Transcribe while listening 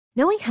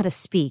Knowing how to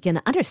speak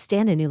and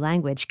understand a new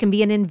language can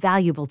be an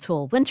invaluable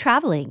tool when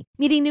traveling,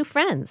 meeting new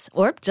friends,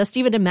 or just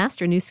even to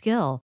master a new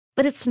skill.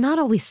 But it's not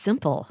always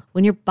simple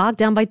when you're bogged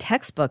down by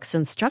textbooks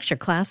and structured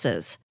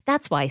classes.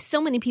 That's why so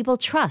many people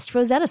trust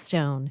Rosetta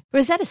Stone.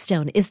 Rosetta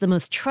Stone is the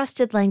most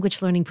trusted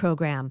language learning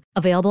program,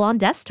 available on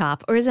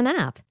desktop or as an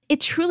app. It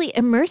truly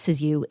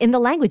immerses you in the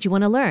language you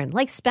want to learn,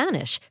 like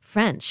Spanish,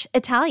 French,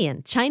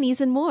 Italian,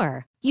 Chinese, and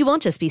more. You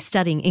won't just be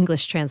studying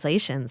English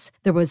translations.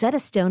 The Rosetta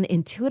Stone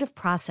intuitive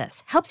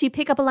process helps you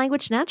pick up a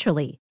language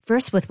naturally,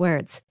 first with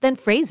words, then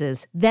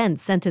phrases, then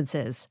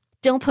sentences.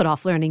 Don't put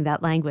off learning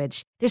that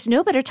language. There's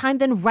no better time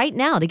than right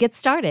now to get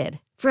started.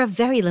 For a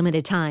very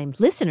limited time,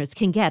 listeners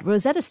can get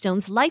Rosetta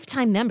Stone's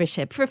lifetime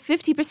membership for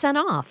 50%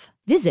 off.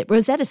 Visit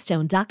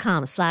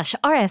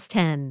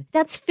rosettastone.com/rs10.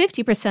 That's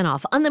 50%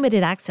 off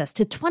unlimited access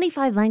to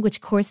 25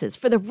 language courses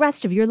for the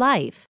rest of your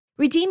life.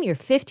 Redeem your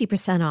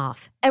 50%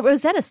 off at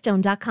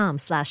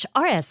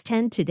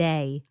rosettastone.com/rs10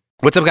 today.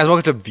 What's up, guys?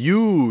 Welcome to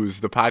Views,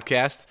 the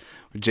podcast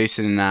with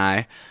Jason and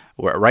I.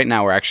 Right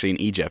now, we're actually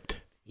in Egypt.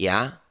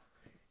 Yeah?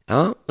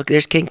 Oh, look,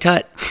 there's King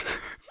Tut.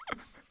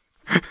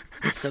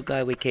 I'm so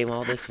glad we came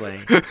all this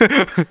way.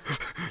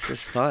 This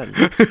is fun.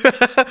 Do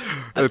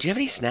you have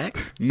any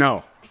snacks?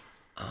 No.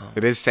 Oh.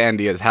 It is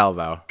sandy as hell,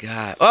 though.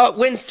 God. Oh,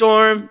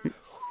 windstorm.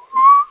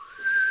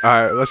 All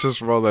right, let's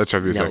just roll the intro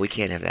music. No, we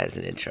can't have that as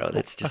an intro.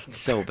 That's just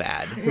so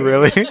bad.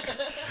 Really?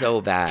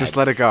 So bad. Just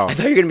let it go. I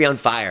thought you were going to be on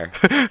fire.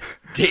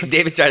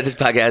 David started this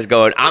podcast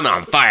going, I'm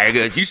on fire. He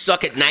goes, you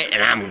suck at night,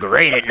 and I'm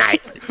great at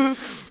night.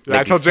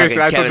 Yeah, I told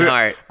Jason, Kevin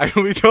Hart. I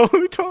turned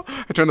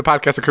the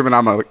podcast equipment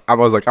on. I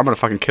was like, I'm going to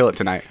fucking kill it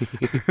tonight.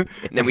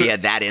 And then we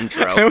had that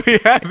intro.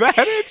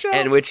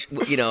 And which,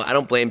 you know, I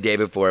don't blame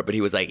David for it, but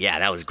he was like, yeah,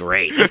 that was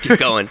great. Let's keep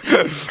going.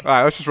 All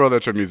right, let's just roll the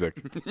intro music.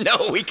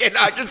 No, we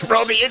cannot just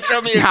roll the intro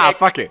music. Nah,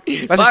 fuck it.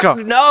 Let's just go.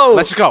 No.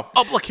 Let's just go.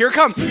 Oh, look, here it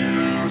comes.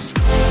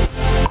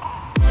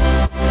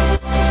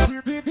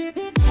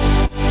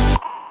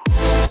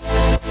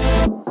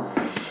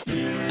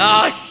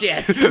 Oh,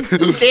 shit.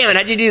 Damn it,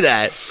 how'd you do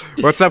that?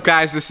 What's up,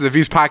 guys? This is the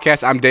Views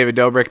Podcast. I'm David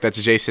Dobrik.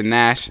 That's Jason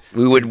Nash.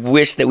 We would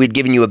wish that we'd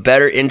given you a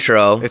better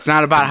intro. It's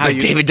not about how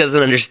you... David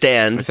doesn't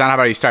understand. It's not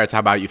how you start. It's how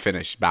about you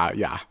finish.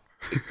 Yeah.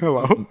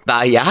 Hello?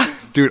 Yeah?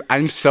 Dude,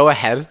 I'm so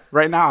ahead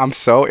right now. I'm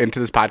so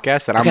into this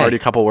podcast that I'm already a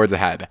couple words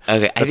ahead.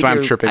 Okay. That's why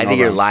I'm tripping over. I think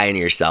you're lying to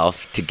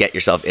yourself to get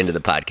yourself into the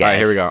podcast. All right,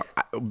 here we go.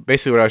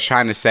 Basically, what I was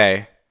trying to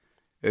say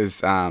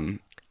is...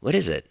 What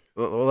is it?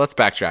 Well, let's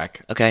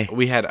backtrack. Okay.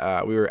 We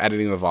were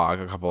editing the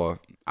vlog a couple of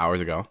hours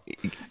ago.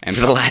 And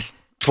for the last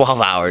 12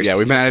 hours. Yeah,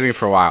 we've been editing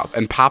for a while.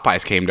 And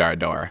Popeyes came to our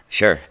door.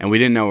 Sure. And we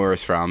didn't know where it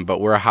was from, but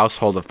we're a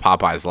household of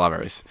Popeyes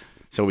lovers.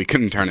 So we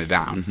couldn't turn it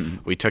down. Mm-hmm.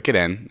 We took it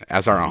in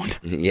as our own.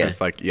 Yeah. It's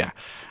like, yeah.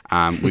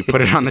 We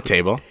put it on the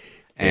table.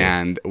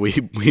 And we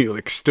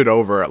like stood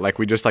over it like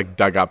we just like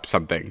dug up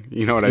something.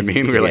 You know what I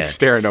mean? We were like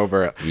staring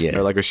over it. Yeah.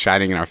 It like was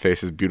shining in our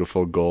faces,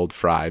 beautiful gold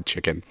fried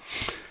chicken.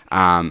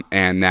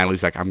 And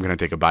Natalie's like, I'm going to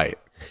take a bite.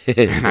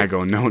 And I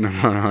go,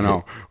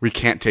 no. We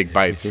can't take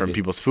bites from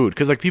people's food.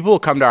 Because like people will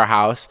come to our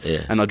house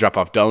and they'll drop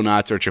off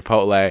donuts or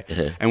Chipotle.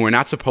 And we're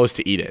not supposed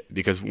to eat it.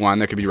 Because one,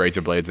 there could be razor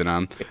blades in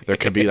them. There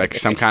could be like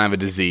some kind of a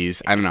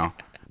disease. I don't know.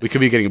 We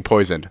could be getting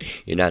poisoned.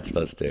 You're not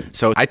supposed to.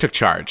 So I took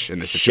charge in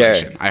this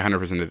situation. Sure. I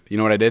 100% did. You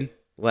know what I did?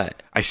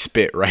 What? I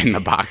spit right in the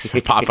box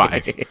of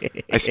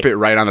Popeyes. I spit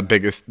right on the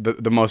biggest,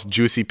 the most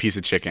juicy piece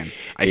of chicken.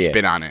 I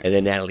spit on it. And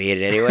then Natalie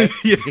ate it anyway?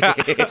 Yeah.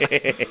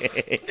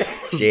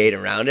 She ate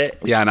around it?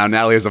 Yeah, now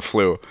Natalie has a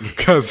flu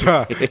because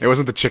it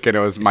wasn't the chicken, it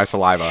was my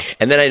saliva.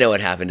 And then I know what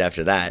happened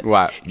after that.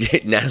 What?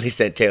 Natalie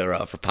sent Taylor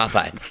out for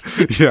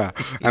Popeyes. Yeah,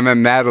 and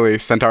then Natalie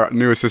sent our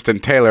new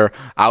assistant Taylor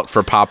out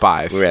for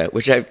Popeyes. Right,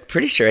 which I'm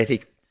pretty sure, I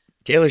think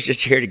Taylor's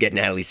just here to get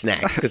Natalie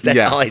snacks because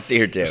that's all I see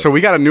her do. So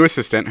we got a new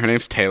assistant. Her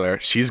name's Taylor.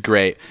 She's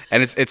great,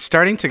 and it's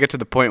starting to get to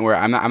the point where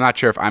I'm not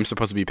sure if I'm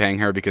supposed to be paying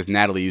her because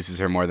Natalie uses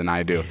her more than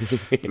I do.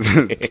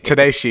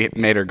 Today she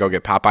made her go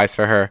get Popeyes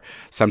for her.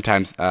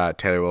 Sometimes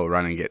Taylor will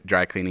run and get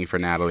dry cleaning for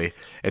Natalie.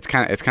 It's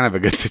kind of a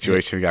good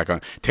situation we got going.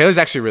 Taylor's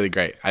actually really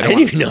great. I didn't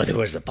even know there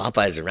was a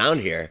Popeyes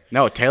around here.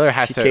 No, Taylor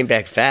has She came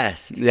back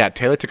fast. Yeah,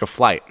 Taylor took a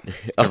flight.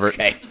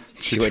 Okay.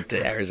 She went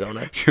to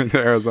Arizona? She went to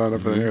Arizona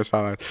for the nearest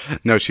Popeyes.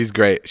 No, she's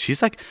great.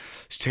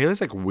 Taylor's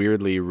like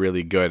weirdly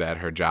really good at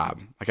her job.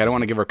 Like I don't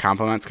want to give her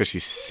compliments because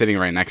she's sitting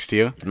right next to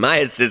you. My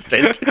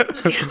assistant,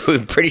 who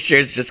I'm pretty sure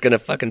is just going to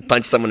fucking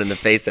punch someone in the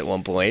face at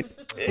one point.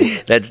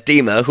 That's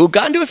Dima, who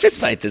got into a fist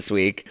fight this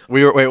week. I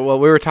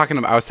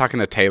was talking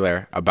to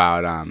Taylor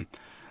about,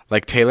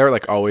 like Taylor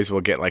like always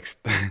will get like...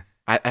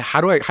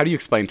 How do you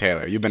explain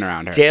Taylor? You've been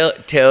around her.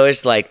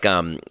 Taylor's like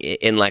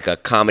in like a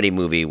comedy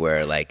movie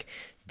where like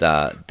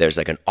there's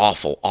like an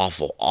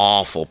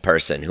awful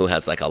person who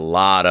has like a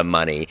lot of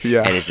money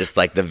and is just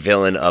like the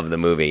villain of the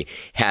movie,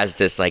 has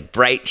this like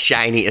bright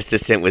shiny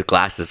assistant with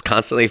glasses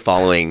constantly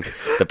following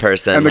the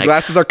person, and the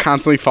glasses are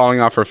constantly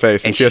falling off her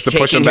face, and she has to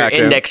push them back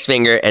in. Index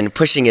finger and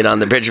pushing it on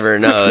the bridge of her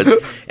nose,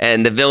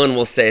 and the villain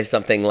will say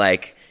something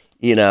like,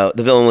 the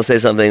villain will say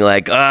something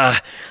like,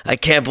 I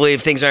can't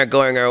believe things aren't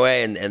going our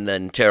way. And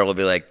then Tara will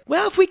be like,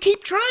 well, if we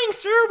keep trying,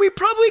 sir, we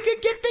probably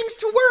could get things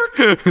to work.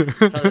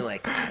 Something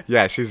like that.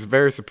 Yeah, she's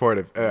very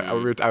supportive. I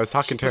was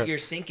talking to her. Put your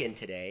sink in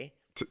today.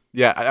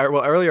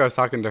 Well, earlier I was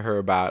talking to her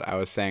about, I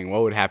was saying,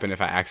 what would happen if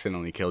I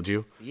accidentally killed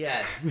you?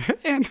 Yes.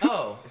 And is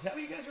that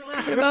what you guys were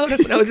laughing about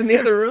when I was in the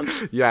other room?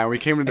 Yeah, and we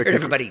came to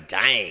everybody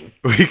dying.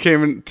 We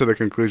came to the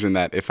conclusion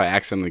that if I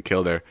accidentally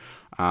killed her,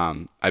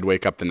 I'd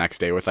wake up the next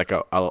day with like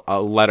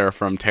a letter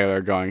from Taylor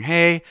going,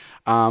 hey,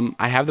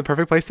 I have the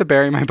perfect place to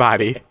bury my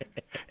body.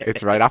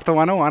 It's right off the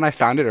 101. I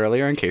found it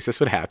earlier in case this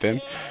would happen.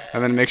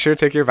 And then make sure to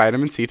take your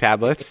vitamin C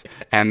tablets.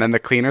 And then the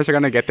cleaners are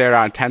going to get there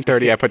around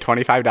 10:30. I put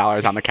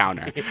 $25 on the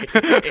counter.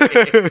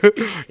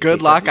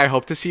 Good luck. I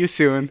hope to see you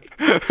soon.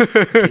 In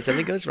case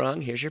something goes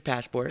wrong, here's your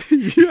passport.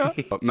 Yeah.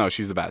 No,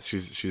 she's the best.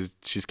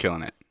 She's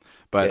killing it.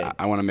 But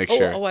I want to make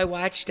sure. I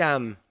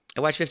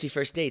watched 50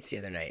 First Dates the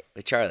other night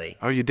with Charlie.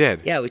 Oh, you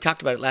did? Yeah, we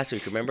talked about it last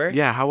week, remember?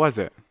 Yeah, how was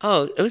it?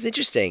 Oh, it was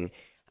interesting.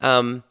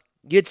 You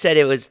had said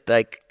it was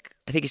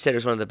I think you said it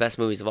was one of the best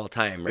movies of all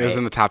time, right? It was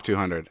in the top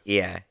 200.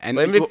 Yeah. And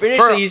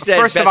initially you said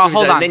first best of all, movies,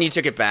 hold on. and then you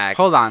took it back.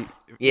 Hold on.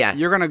 Yeah.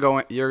 You're gonna go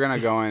in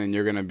and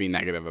you're gonna be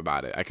negative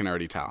about it. I can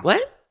already tell.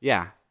 What?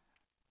 Yeah.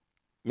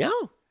 No.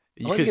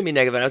 I wasn't gonna be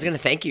negative. I was gonna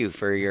thank you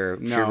for your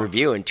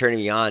review and turning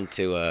me on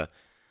to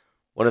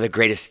one of the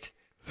greatest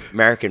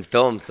American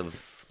films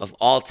of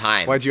all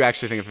time. What did you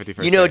actually think of 50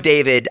 First You know, Dates?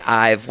 David,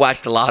 I've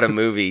watched a lot of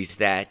movies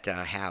that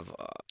have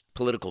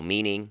political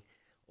meaning,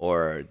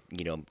 or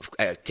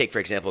take for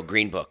example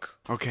Green Book,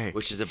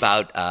 which is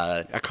about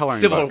a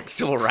coloring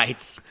civil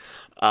rights.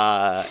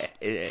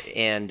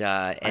 And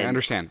I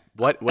understand.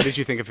 What did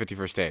you think of 50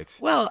 First Dates?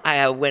 Well,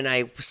 when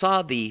I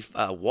saw the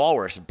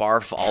walrus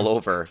barf all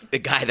over the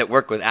guy that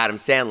worked with Adam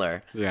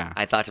Sandler,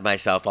 I thought to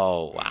myself,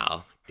 oh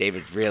wow,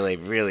 David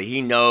really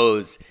he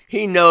knows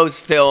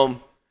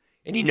film.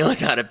 And he knows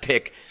how to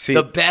pick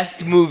the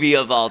best movie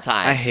of all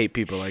time. I hate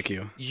people like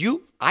you.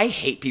 I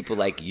hate people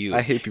like you.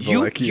 I hate people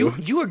like you.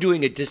 You are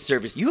doing a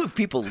disservice. You have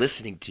people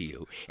listening to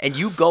you. And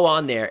you go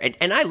on there.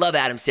 And I love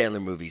Adam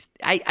Sandler movies.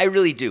 I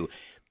really do.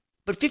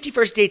 But 50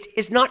 First Dates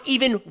is not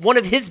even one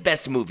of his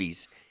best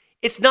movies.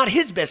 It's not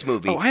his best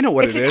movie. Oh, I know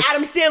what it is. It's an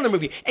Adam Sandler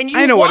movie. And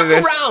you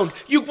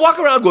walk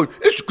around going,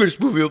 it's the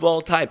greatest movie of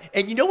all time.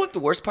 And you know what the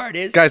worst part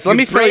is? Guys, let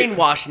me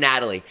brainwashed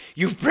Natalie.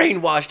 You've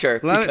brainwashed her.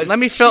 Let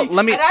me fill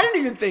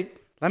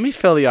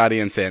the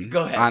audience in.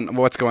 Go ahead. On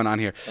what's going on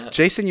here.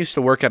 Jason used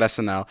to work at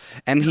SNL,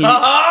 and he... you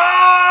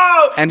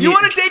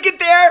want to take it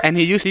there? And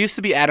he used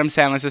to be Adam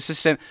Sandler's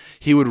assistant.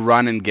 He would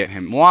run and get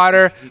him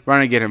water,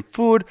 run and get him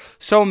food.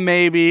 So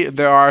maybe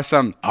there are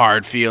some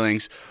hard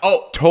feelings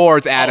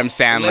towards Adam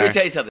Sandler. Let me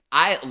tell you something.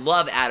 I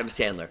love Adam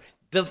Sandler.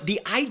 The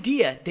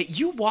idea that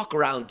you walk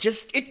around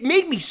it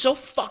made me so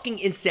fucking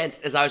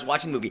incensed as I was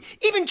watching the movie.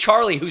 Even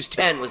Charlie, who's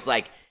 10, was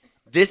like,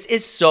 this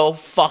is so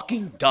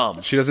fucking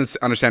dumb. She doesn't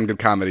understand good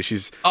comedy. She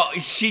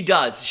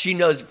does. She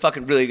knows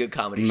fucking really good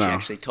comedy. No. She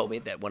actually told me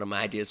that one of my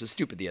ideas was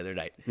stupid the other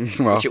night,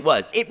 which it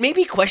was. It made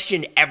me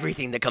question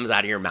everything that comes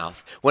out of your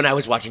mouth when I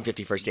was watching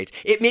 50 First Dates.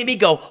 It made me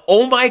go,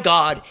 oh my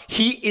God,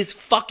 he is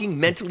fucking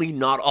mentally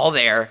not all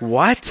there.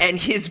 What? And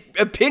his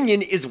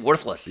opinion is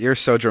worthless. You're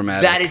so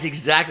dramatic. That is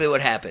exactly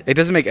what happened. It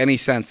doesn't make any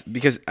sense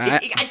because I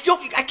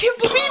can't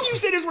believe you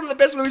said it's one of the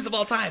best movies of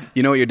all time.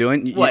 You know what you're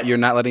doing? What? You're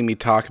not letting me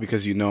talk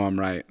because you know I'm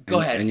right.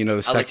 Go ahead. And you know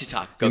I'll let you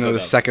talk. Go, the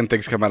second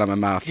things come out of my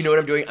mouth. You know what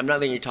I'm doing? I'm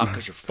not letting you talk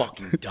because you're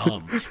fucking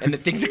dumb. And the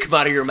things that come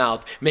out of your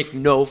mouth make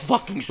no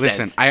fucking sense.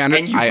 Listen,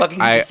 and you fucking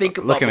need to think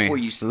about before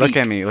you speak. Look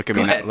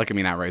at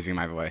me not raising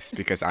my voice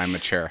because I'm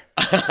mature.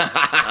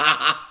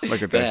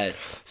 Look at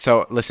this.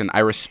 So listen, I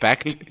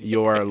respect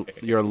your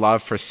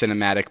love for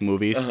cinematic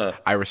movies.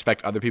 I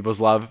respect other people's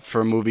love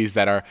for movies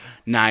that are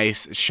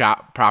nice,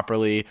 shot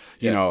properly.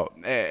 You know,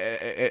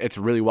 it's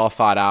really well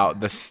thought out.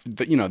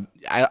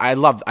 I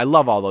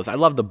love all those. I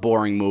love the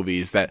boring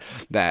movies that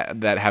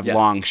have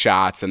long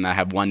shots and that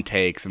have one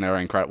takes and they're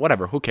incredible.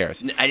 Whatever, who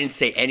cares? I didn't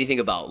say anything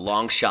about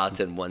long shots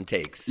and one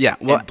takes. Yeah,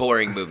 and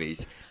boring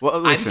movies. Well,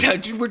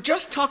 listen, we're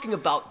just talking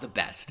about the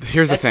best.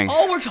 Here's the thing. That's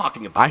all we're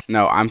talking about.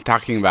 I'm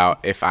talking about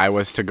if I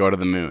was to go to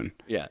the moon.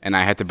 Yeah. And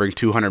I had to bring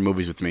 200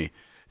 movies with me.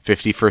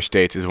 50 First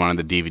Dates is one of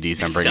the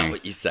DVDs I'm bringing. That's not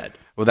what you said.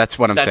 Well, that's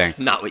what I'm saying. That's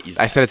not what you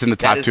said. I said it's in the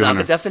top 200. That is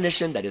not the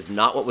definition. That is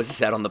not what was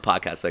said on the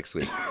podcast next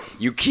week.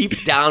 You keep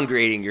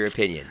downgrading your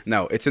opinion.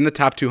 No, it's in the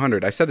top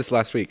 200. I said this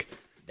last week.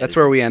 That's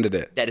where we ended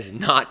it. That is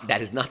not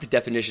the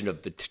definition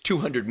of the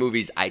 200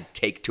 movies I'd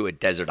take to a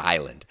desert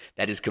island.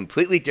 That is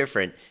completely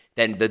different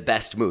than the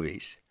best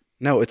movies.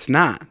 No, it's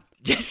not.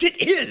 Yes, it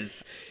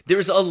is.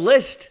 There's a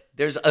list.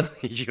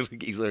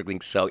 He's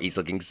looking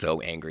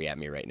so angry at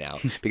me right now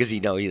because he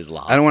is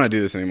lost. I don't want to do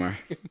this anymore.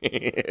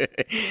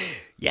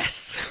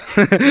 Yes.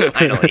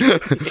 Finally.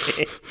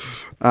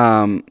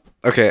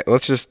 Okay,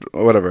 let's just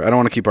whatever. I don't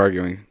want to keep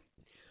arguing.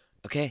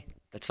 Okay,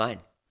 that's fine.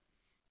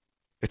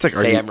 It's like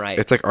Say I'm right.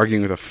 It's like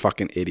arguing with a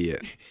fucking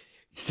idiot.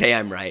 Say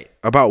I'm right.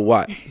 About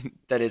what?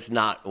 That it's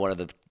not one of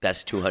the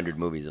best 200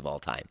 movies of all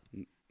time.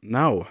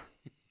 No.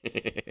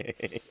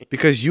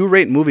 Because you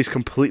rate movies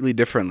completely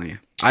differently.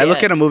 I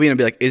look at a movie and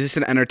be like, is this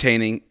an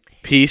entertaining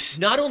piece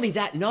not only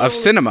that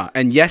cinema?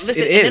 And yes, it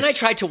is. And then I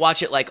tried to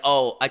watch it like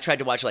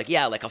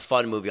a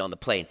fun movie on the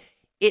plane.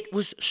 It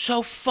was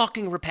so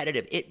fucking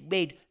repetitive. It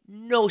made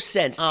no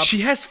sense.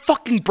 She has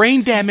fucking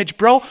brain damage,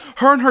 bro.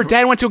 Her and her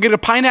dad went to go get a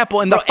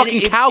pineapple, and the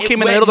fucking cow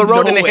came in the middle of the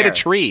road and they hit a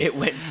tree. It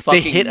went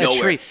fucking nowhere.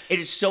 A tree. It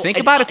is so think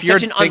about if you're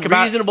such an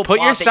unreasonable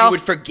plot that you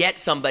would forget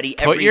somebody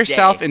every day. Put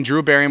yourself in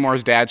Drew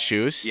Barrymore's dad's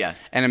shoes. Yeah.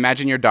 And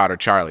imagine your daughter,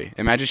 Charlie.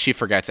 Imagine she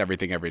forgets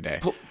everything every day.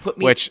 Put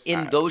me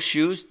in those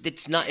shoes.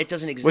 It's not. It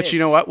doesn't exist. Which, you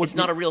know what? It's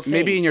not a real thing.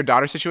 Maybe in your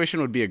daughter's situation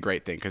would be a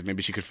great thing because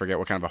maybe she could forget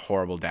what kind of a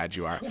horrible dad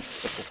you are.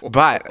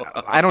 But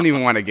I don't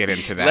even want to get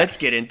into that. Let's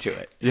get into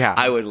it. Yeah.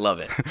 I would love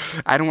it.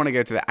 I don't want to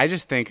get into that. I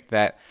just think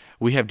that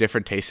we have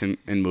different tastes in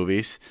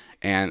movies,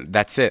 and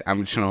that's it.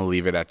 I'm just going to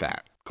leave it at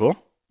that. Cool?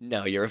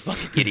 No, you're a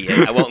fucking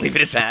idiot. I won't leave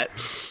it at that.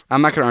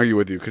 I'm not going to argue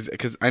with you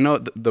because I know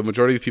the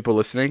majority of people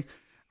listening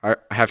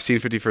have seen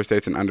 50 First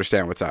Dates and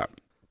understand what's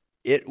up.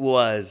 It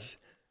was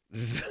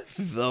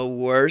the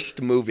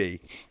worst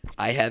movie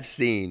I have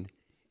seen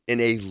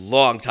in a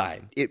long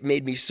time. It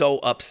made me so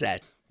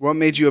upset. What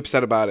made you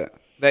upset about it?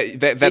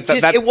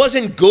 It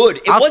wasn't good.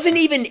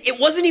 It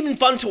wasn't even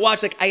fun to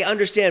watch. Like, I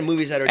understand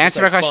movies that are just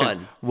like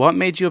fun. What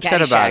made you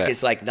upset about it? Caddyshack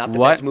is like not the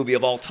best movie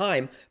of all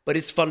time, but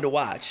it's fun to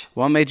watch.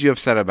 What made you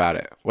upset about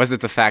it? Was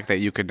it the fact that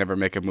you could never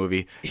make a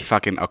movie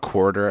fucking a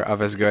quarter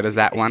of as good as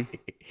that one?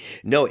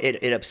 No,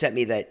 it upset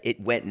me that it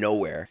went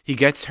nowhere. He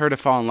gets her to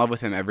fall in love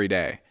with him every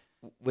day.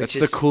 That's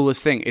the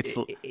coolest thing. It's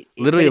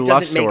literally a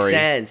love story. It doesn't make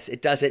sense.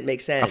 It doesn't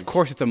make sense. Of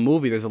course, it's a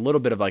movie. There's a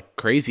little bit of like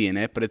crazy in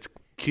it, but it's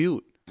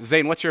cute.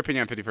 Zane, what's your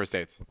opinion on 50 First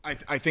Dates?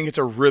 I think it's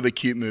a really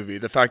cute movie.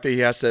 The fact that he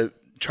has to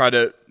try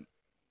to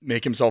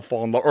make himself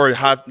fall in love or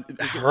have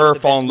her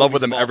fall in love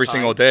with him every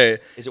single day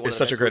is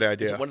such a great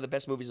idea. Is it one of the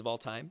best movies of all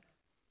time?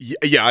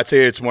 Yeah, I'd say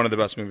it's one of the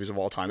best movies of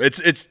all time.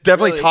 It's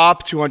definitely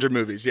top 200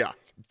 movies, yeah.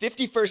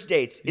 50 First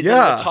Dates is in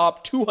the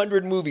top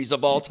 200 movies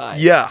of all time.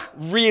 Yeah.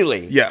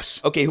 Really?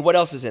 Yes. Okay, what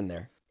else is in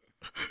there?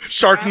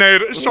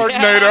 Sharknado.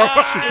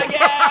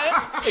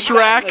 Yeah,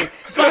 Shrek.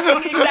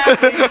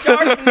 Exactly.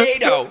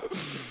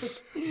 Sharknado.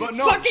 But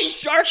no, fucking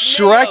Sharknado.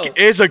 Shrek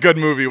is a good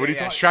movie. What do you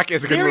think? Shrek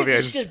is a good movie.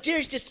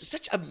 There's just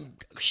such a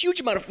huge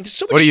amount of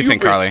so much what do you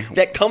think, Carly?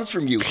 That comes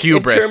from you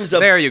Hubris. in terms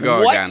of there you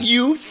go what again.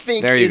 you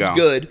think is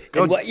good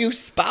and what you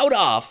spout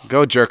off.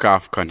 Go jerk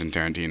off Quentin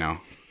Tarantino.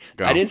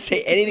 Go. I didn't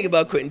say anything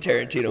about Quentin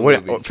Tarantino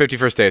movies. 50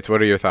 First Dates,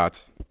 what are your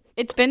thoughts?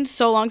 It's been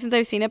so long since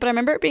I've seen it, but I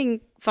remember it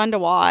being fun to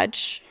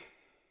watch.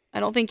 I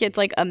don't think it's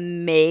like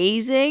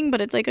amazing, but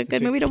it's like a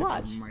good movie to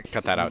watch.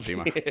 Cut that out,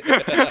 Dima.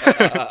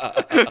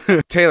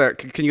 Taylor,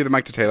 can you give the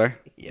mic to Taylor?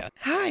 Yeah.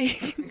 Hi.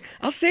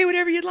 I'll say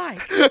whatever you'd like.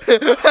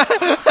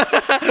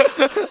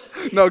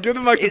 No, give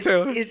the mic to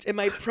Taylor. Am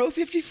I pro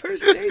 50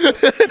 First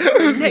Dates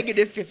or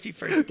negative 50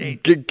 First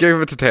Dates?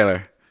 Give it to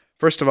Taylor.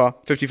 First of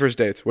all, 50 First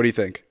Dates. What do you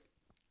think?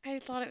 I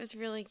thought it was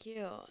really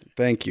cute.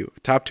 Thank you.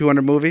 Top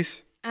 200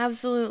 movies?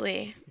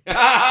 Absolutely.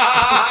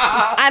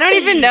 I don't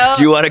even know.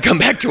 Do you want to come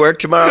back to work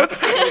tomorrow?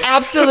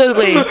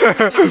 Absolutely.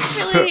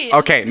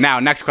 Okay, now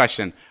next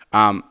question.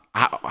 How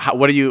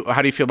do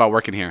you feel about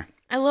working here?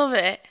 I love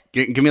it.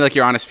 Give me like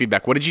your honest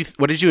feedback. What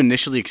did you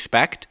initially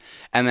expect,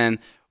 and then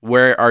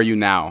where are you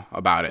now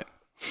about it?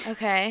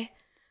 Okay.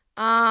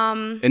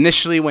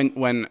 Initially,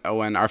 when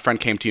our friend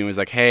came to you and was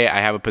like, "Hey, I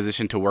have a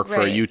position to work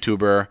for a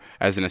YouTuber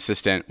as an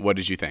assistant," what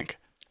did you think?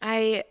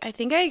 I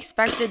think I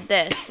expected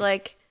this.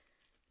 Like,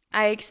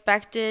 I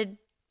expected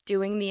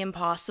doing the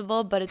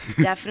impossible, but it's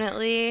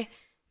definitely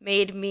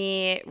made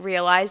me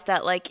realize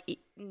that like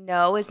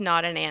no is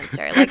not an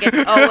answer. Like it's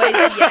always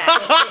yes.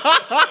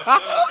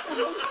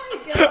 Oh my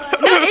God.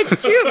 No,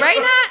 it's true, right,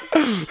 Nat?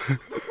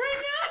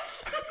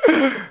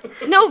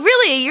 No,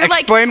 really, you're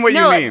Explain what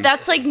you mean.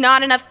 That's like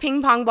not enough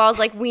ping pong balls.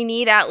 Like we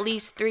need at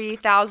least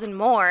 3,000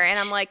 more, and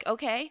I'm like,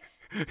 okay.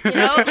 You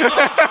know?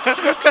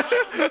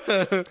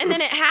 And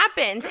then it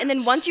happens, and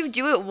then once you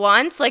do it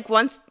once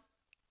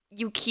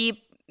you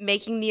keep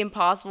making the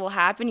impossible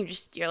happen,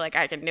 you're like,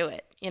 I can do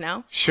it, you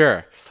know?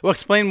 Sure. Well,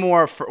 explain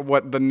more for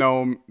what the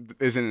no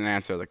isn't an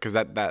answer, because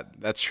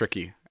that's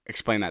tricky.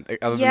 Explain that,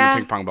 other than the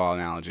ping pong ball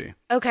analogy.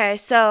 Okay,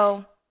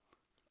 so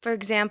for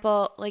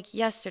example, like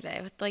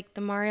yesterday with like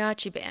the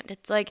mariachi band,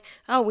 it's like,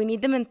 oh, we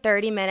need them in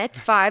 30 minutes,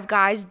 5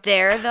 guys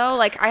there though.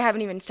 Like I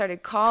haven't even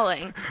started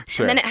calling.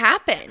 Sure. And then it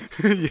happened.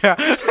 Yeah.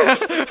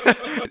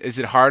 Is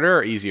it harder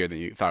or easier than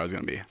you thought it was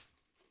going to be?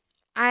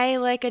 I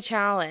like a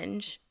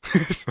challenge.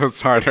 So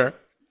it's harder?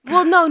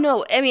 Well,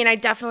 no. I mean, I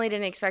definitely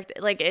didn't expect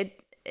it. Like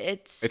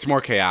it's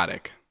more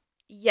chaotic.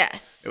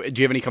 Yes.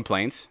 Do you have any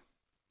complaints?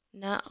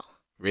 No.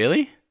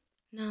 Really?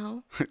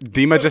 No.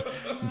 Dima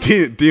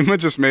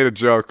just made a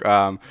joke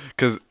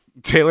because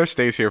Taylor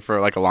stays here for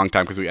like a long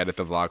time because we edit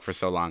the vlog for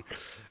so long.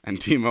 And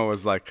Dima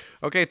was like,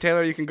 okay,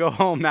 Taylor, you can go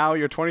home now.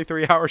 Your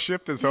 23-hour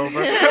shift is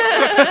over.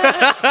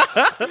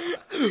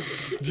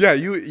 Yeah,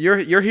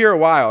 you're here a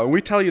while. And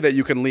we tell you that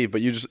you can leave,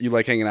 but you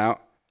like hanging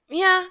out?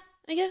 Yeah.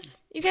 I guess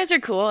you guys are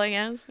cool, I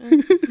guess.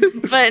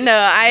 But no,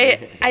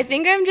 I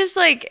think I'm just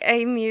like,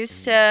 I'm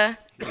used to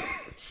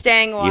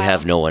staying a while. You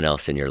have no one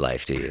else in your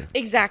life, do you?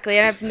 Exactly,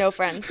 and I have no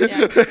friends.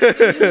 Yeah.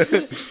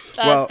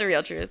 That's the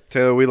real truth.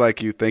 Taylor, we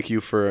like you. Thank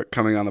you for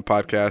coming on the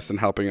podcast and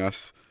helping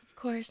us. Of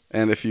course.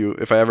 And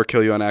if I ever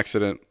kill you on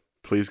accident,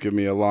 please give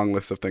me a long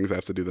list of things I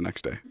have to do the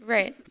next day.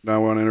 Right. Now I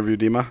want to interview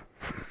Dima.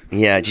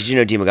 Yeah, did you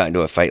know Dima got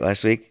into a fight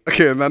last week?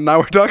 Okay, and then now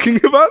we're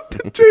talking about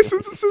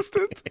Jason's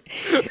assistant.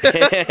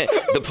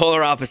 The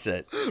polar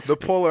opposite. The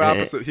polar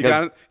opposite. He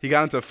got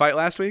into a fight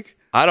last week?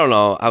 I don't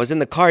know. I was in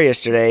the car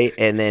yesterday,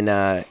 and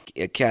then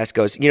Cass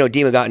goes,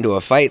 Dima got into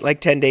a fight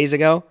like 10 days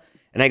ago.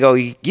 And I go,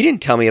 you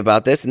didn't tell me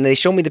about this. And they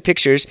show me the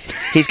pictures.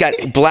 He's got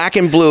black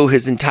and blue.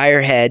 His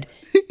entire head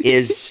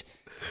is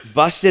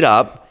busted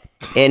up.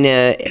 And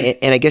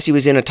I guess he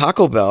was in a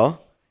Taco Bell.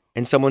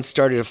 And someone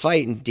started a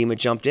fight, and Dima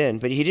jumped in,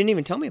 but he didn't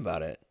even tell me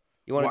about it.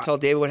 You want to tell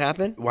David what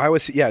happened? Why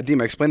was he? Yeah,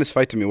 Dima, explain this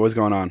fight to me. What was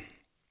going on?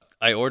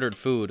 I ordered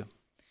food,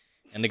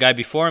 and the guy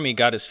before me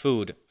got his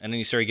food, and then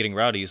he started getting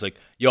rowdy. He's like,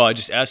 "Yo, I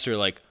just asked her,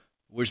 like,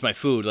 where's my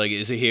food? Like,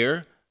 is it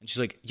here?" And she's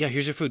like, "Yeah,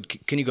 here's your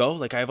food. Can you go?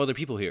 Like, I have other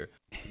people here."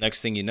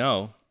 Next thing you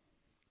know,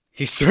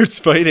 he starts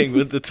fighting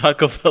with the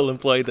Taco Bell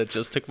employee that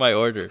just took my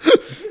order.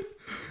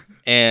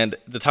 And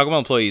the Taco Bell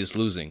employee is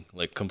losing,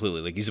 like, completely.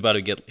 Like,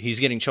 he's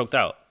getting choked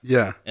out.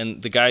 Yeah.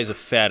 And the guy's a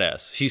fat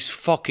ass. He's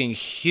fucking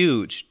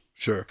huge.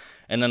 Sure.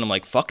 And then I'm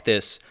like, fuck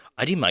this.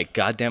 I need my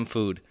goddamn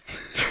food.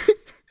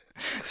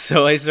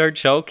 So I start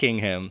choking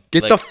him.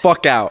 Get the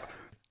fuck out.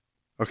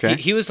 Okay.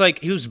 He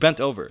was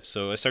bent over.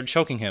 So I started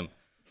choking him.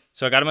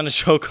 So I got him in a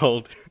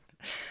chokehold.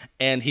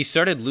 And he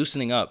started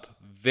loosening up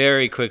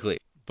very quickly.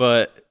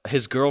 But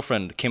his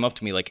girlfriend came up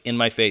to me, like, in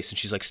my face. And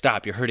she's like,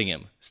 stop, you're hurting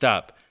him.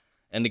 Stop.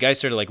 And the guy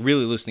started, like,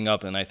 really loosening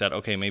up, and I thought,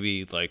 okay,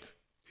 maybe, like...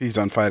 he's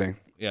done fighting.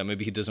 Yeah,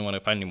 maybe he doesn't want to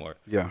fight anymore.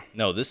 Yeah.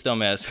 No, this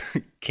dumbass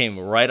came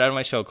right out of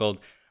my chokehold,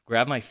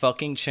 grabbed my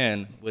fucking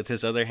chin with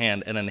his other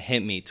hand, and then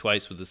hit me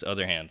twice with his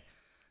other hand.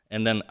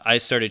 And then I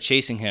started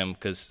chasing him,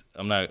 because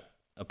I'm not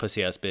a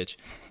pussy-ass bitch.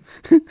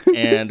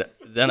 And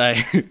then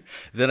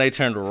I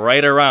turned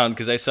right around,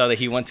 because I saw that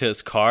he went to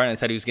his car, and I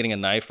thought he was getting a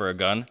knife or a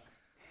gun.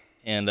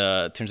 And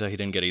turns out he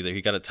didn't get either.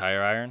 He got a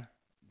tire iron.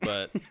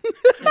 But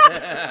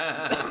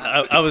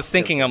I was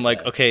thinking, I'm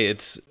like, okay,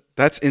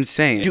 that's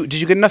insane. Did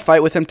you get in a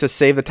fight with him to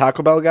save the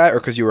Taco Bell guy, or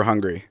because you were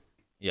hungry?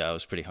 Yeah, I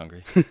was pretty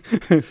hungry.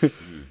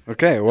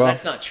 Okay, well,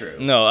 that's not true.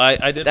 No,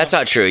 I did. That's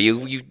not true.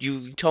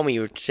 You told me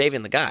you were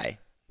saving the guy.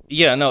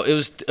 Yeah, no, it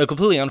was a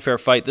completely unfair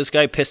fight. This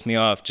guy pissed me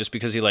off just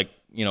because he, like,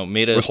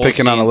 made a was whole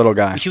picking scene. on a little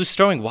guy. He was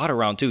throwing water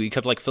around too. He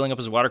kept, like, filling up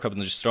his water cup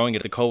and then just throwing it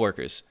at the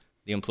coworkers.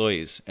 The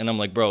employees. And I'm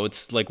like, bro,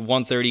 it's like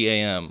 1:30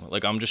 a.m.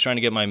 Like, I'm just trying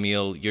to get my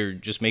meal. You're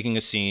just making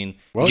a scene.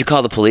 What? Did you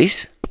call the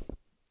police?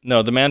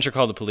 No, the manager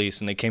called the police,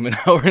 and they came an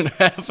hour and a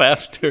half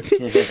after.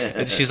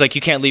 And she's like,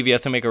 you can't leave. You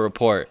have to make a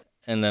report.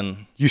 And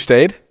then... You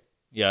stayed?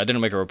 Yeah, I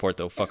didn't make a report,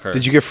 though. Fuck her.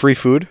 Did you get free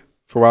food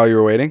for while you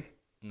were waiting?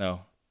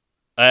 No.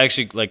 I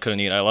actually, like, couldn't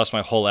eat. I lost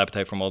my whole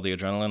appetite from all the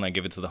adrenaline. I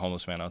gave it to the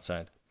homeless man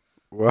outside.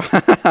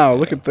 Wow,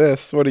 look at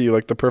this. What are you,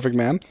 like the perfect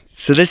man?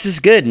 So this is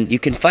good. You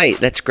can fight.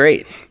 That's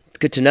great. It's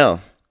good to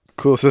know.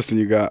 Cool assistant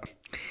you got.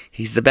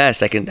 He's the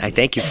best. I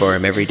thank you for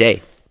him every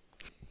day.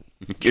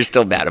 You're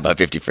still mad about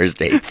 51st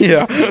Dates.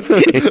 Yeah.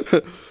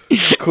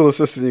 Cool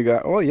assistant you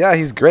got. Well, yeah,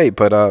 he's great,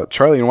 but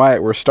Charlie and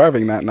Wyatt were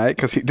starving that night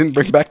because he didn't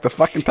bring back the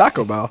fucking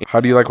Taco Bell. How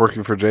do you like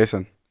working for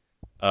Jason?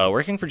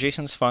 Working for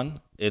Jason is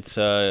fun. It's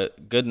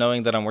good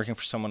knowing that I'm working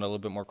for someone a little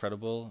bit more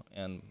credible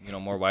and,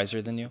 more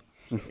wiser than you.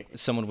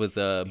 Someone with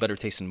better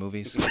taste in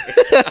movies.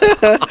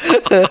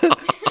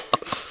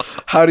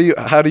 How do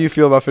you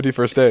feel about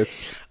 51st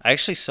Dates? I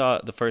actually saw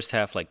the first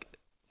half like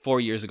 4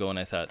 years ago, and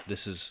I thought,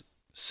 this is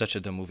such a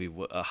dumb movie.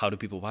 How do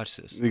people watch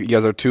this? You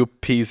guys are two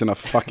peas in a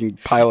fucking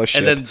pile of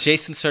shit. And then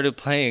Jason started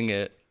playing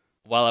it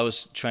while I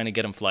was trying to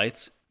get him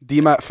flights.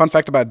 Dima, fun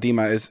fact about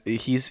Dima is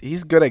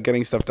he's good at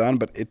getting stuff done,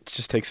 but it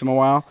just takes him a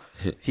while.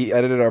 He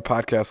edited our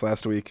podcast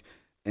last week,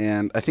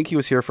 and I think he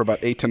was here for about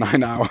 8 to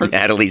 9 hours.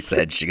 Natalie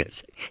said, she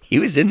goes, he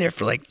was in there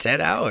for like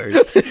 10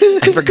 hours.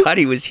 I forgot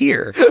he was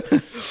here.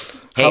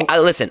 Hey,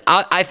 listen,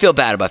 I feel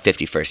bad about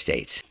 51st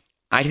Dates.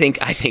 I think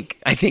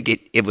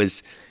it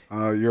was...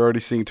 you're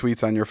already seeing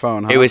tweets on your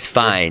phone, huh? It was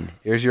fine.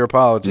 Here's your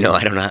apology. No,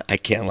 I don't know. I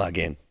can't log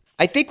in.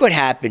 I think what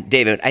happened,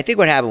 David,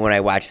 when I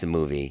watched the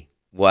movie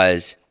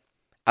was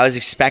I was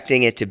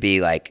expecting it to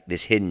be like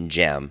this hidden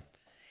gem.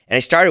 And I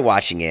started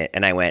watching it,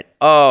 and I went,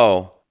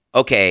 oh,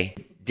 okay,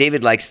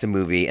 David likes the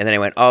movie. And then I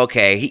went, oh,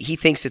 okay, he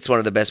thinks it's one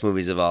of the best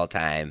movies of all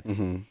time.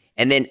 Mm-hmm.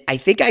 And then I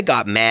think I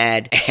got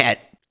mad at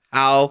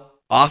how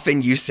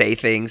often you say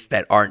things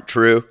that aren't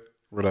true.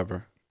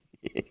 Whatever.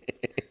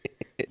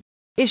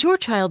 Is your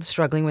child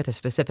struggling with a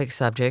specific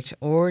subject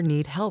or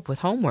need help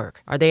with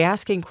homework? Are they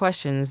asking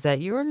questions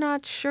that you're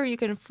not sure you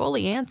can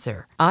fully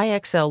answer?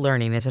 IXL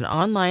Learning is an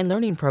online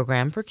learning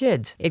program for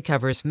kids. It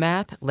covers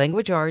math,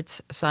 language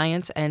arts,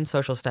 science, and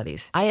social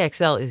studies.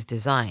 IXL is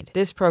designed.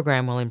 This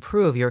program will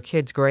improve your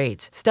kids'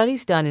 grades.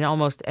 Studies done in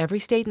almost every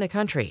state in the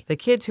country. The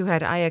kids who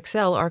had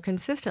IXL are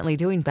consistently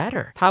doing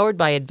better. Powered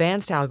by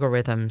advanced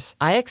algorithms,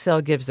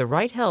 IXL gives the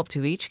right help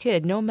to each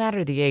kid no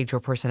matter the age or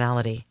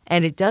personality.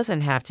 And it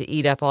doesn't have to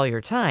eat up all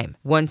your time.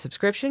 One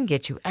subscription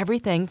gets you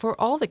everything for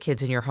all the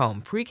kids in your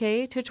home,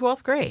 pre-K to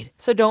 12th grade.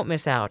 So don't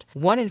miss out.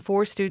 1 in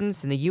 4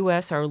 students in the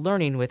U.S. are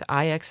learning with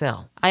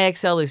IXL.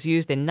 IXL is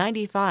used in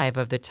 95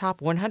 of the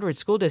top 100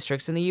 school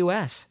districts in the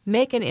U.S.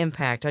 Make an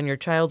impact on your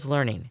child's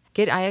learning.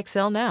 Get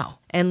IXL now.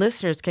 And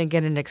listeners can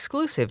get an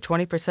exclusive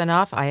 20%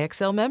 off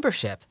IXL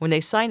membership when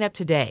they sign up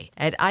today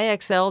at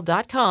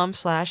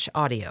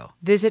IXL.com/audio.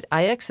 Visit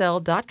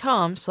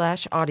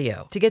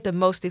IXL.com/audio to get the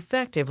most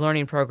effective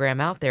learning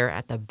program out there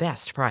at the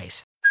best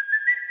price.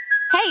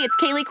 Hey, it's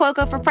Kaylee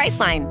Cuoco for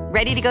Priceline.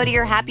 Ready to go to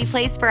your happy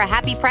place for a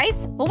happy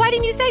price? Well, why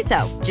didn't you say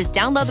so? Just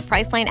download the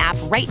Priceline app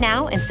right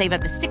now and save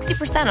up to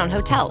 60% on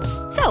hotels.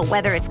 So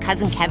whether it's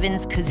Cousin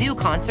Kevin's Kazoo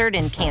Concert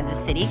in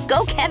Kansas City,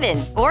 go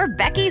Kevin, or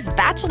Becky's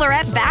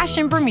Bachelorette Bash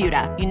in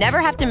Bermuda, you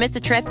never have to miss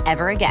a trip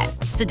ever again.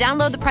 So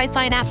download the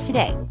Priceline app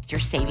today. Your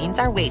savings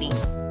are waiting.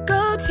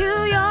 Go to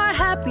your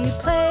happy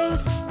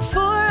place for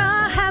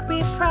a happy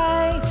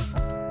price.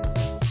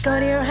 Go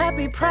to your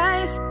happy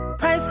price,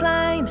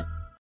 Priceline.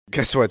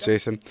 Guess what,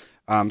 Jason?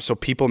 So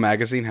People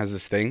Magazine has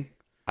this thing.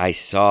 I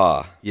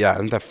saw. Yeah,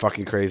 isn't that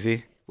fucking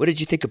crazy? What did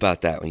you think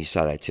about that when you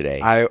saw that today?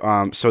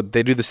 So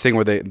they do this thing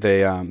where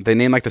they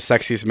name like the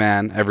sexiest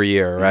man every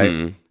year, right?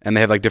 Mm-hmm. And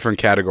they have like different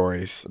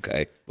categories.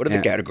 Okay. What are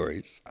the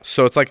categories?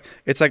 So it's like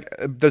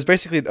there's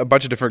basically a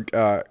bunch of different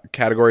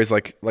categories.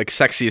 Like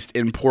sexiest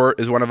import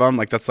is one of them.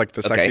 Like that's like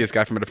the sexiest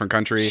guy from a different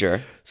country.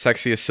 Sure.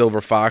 Sexiest silver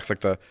fox,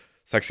 like the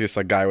sexiest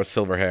like guy with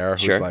silver hair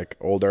who's like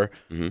older.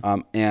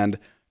 Mm-hmm. And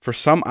for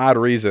some odd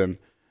reason,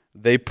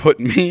 they put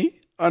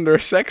me under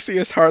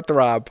sexiest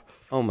heartthrob.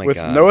 Oh my God. With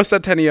Noah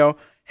Centineo,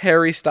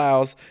 Harry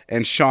Styles,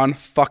 and Shawn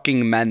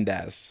fucking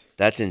Mendes.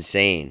 That's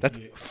insane. That's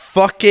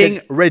fucking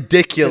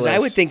ridiculous. Because I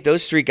would think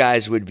those 3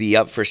 guys would be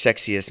up for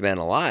sexiest man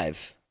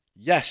alive.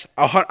 Yes,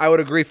 I would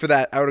agree for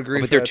that. I would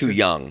agree. But they're too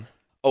young.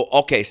 Oh,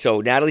 okay.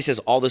 So Natalie says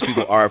all those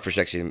people are up for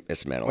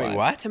sexiest man alive. Wait,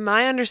 what? To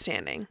my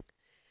understanding,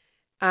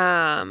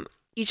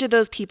 each of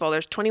those people,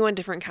 there's 21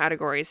 different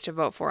categories to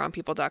vote for on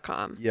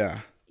people.com. Yeah.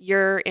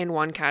 You're in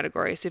one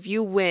category. So if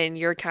you win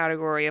your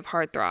category of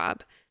heartthrob,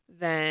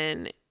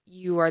 then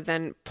you are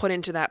then put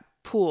into that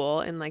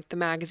pool in like the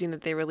magazine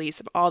that they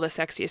release of all the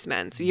sexiest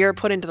men. So you're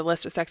put into the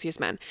list of sexiest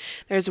men.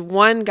 There's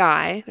one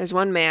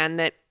man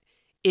that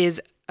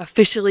is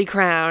officially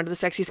crowned the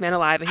sexiest man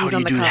alive, and he's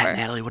on the cover. How do you do that,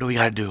 Natalie? What do we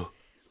got to do?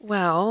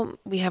 Well,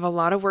 we have a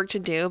lot of work to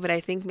do, but I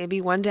think maybe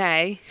one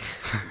day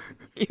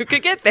you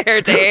could get there,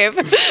 Dave.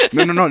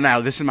 No. Now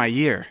this is my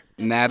year.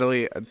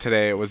 Natalie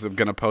today was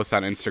going to post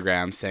on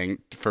Instagram saying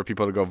for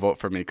people to go vote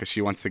for me because she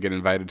wants to get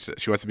invited.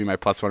 She wants to be my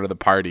 +1 to the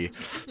party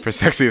for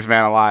sexiest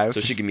man alive. So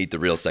she can meet the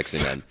real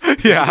sexy men.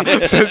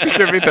 Yeah, so she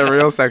can meet the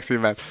real sexy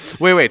men.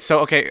 Wait. So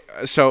okay,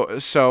 so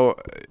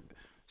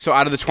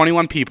out of the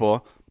 21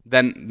 people,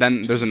 then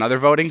there's another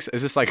voting.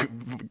 Is this like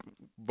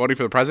voting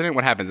for the president?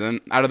 What happens? And then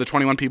out of the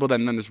 21 people,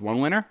 then there's one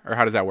winner, or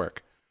how does that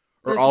work?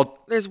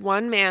 There's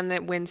one man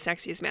that wins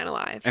sexiest man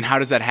alive. And how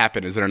does that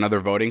happen? Is there another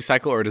voting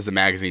cycle, or does the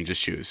magazine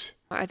just choose?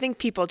 I think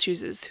People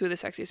chooses who the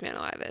sexiest man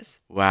alive is.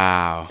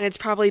 Wow. And it's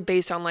probably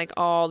based on like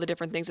all the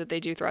different things that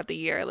they do throughout the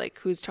year, like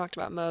who's talked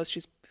about most,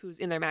 who's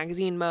in their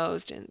magazine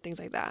most, and things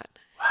like that.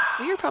 Wow.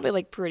 So you're probably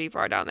like pretty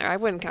far down there. I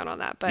wouldn't count on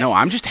that. But no,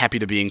 I'm just happy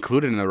to be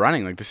included in the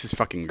running. Like this is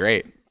fucking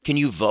great. Can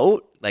you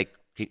vote? Like.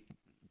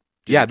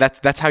 Yeah,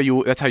 that's how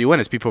you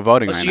win. Is people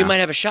voting right now. So you might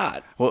have a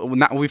shot. Well,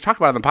 we've talked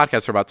about it on the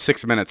podcast for about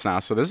 6 minutes now,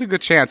 so there's a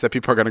good chance that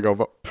people are going to go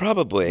vote.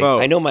 Probably.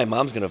 Vote. I know my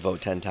mom's going to vote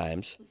 10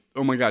 times.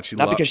 Oh my God,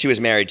 not because she was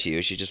married to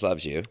you. She just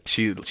loves you.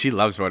 She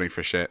loves voting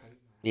for shit.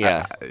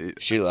 Yeah,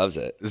 she loves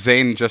it.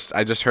 Zane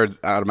I just heard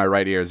out of my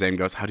right ear. Zane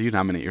goes, "How do you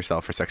nominate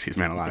yourself for sexiest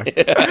man alive?"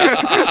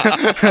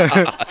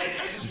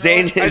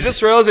 Zane, I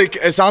just realized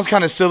it sounds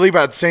kind of silly,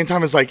 but at the same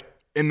time, it's like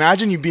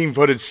imagine you being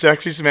voted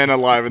sexiest man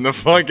alive in the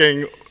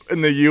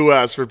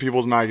U.S. for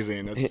People's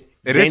Magazine.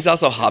 Zane's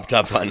also hopped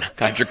up on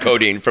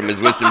hydrocodone from his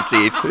wisdom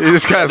teeth. He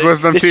just got his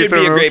wisdom teeth. This should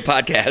be a great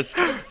podcast.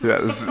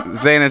 Yeah,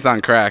 Zane is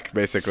on crack,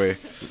 basically.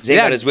 Zane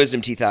got his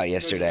wisdom teeth out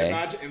yesterday.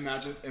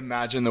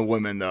 Imagine the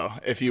women though,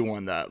 if you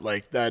won that,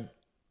 like that.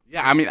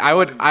 Yeah, I mean, I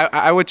would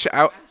change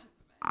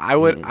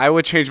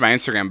my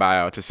Instagram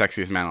bio to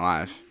sexiest man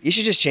alive. You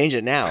should just change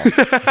it now.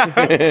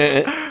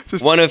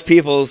 One of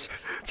People's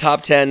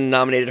top 10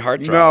 nominated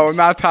heartthrobs. No,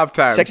 not top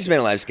 10. Sexiest man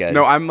alive's good.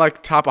 No, I'm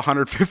like top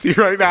 150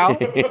 right now.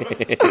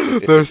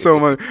 There's so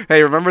much.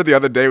 Hey, remember the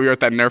other day we were at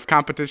that Nerf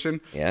competition?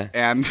 Yeah.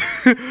 And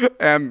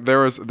there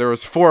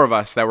was 4 of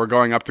us that were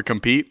going up to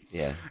compete.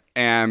 Yeah.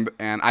 And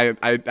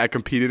I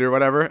competed or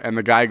whatever, and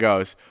the guy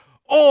goes,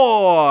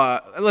 oh,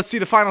 let's see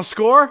the final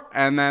score.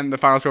 And then the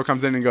final score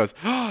comes in and goes,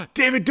 oh,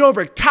 David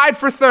Dobrik tied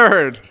for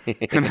third.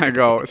 And I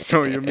go,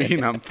 so you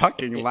mean I'm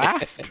fucking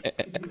last?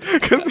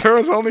 Because there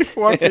was only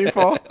 4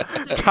 people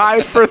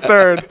tied for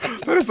third.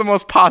 That is the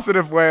most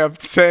positive way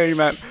of saying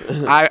that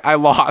I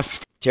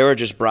lost. Tara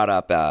just brought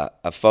up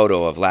a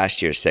photo of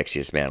last year's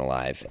Sexiest Man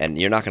Alive, and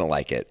you're not going to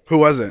like it. Who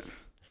was it?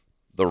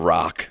 The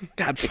Rock.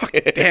 God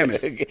fucking damn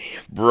it.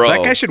 Bro.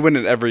 That guy should win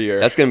it every year.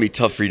 That's going to be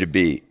tough for you to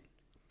beat.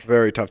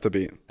 Very tough to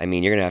beat. I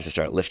mean, you're going to have to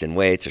start lifting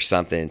weights or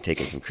something,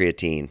 taking some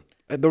creatine.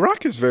 The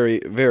Rock is very,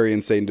 very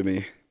insane to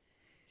me.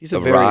 The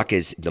Rock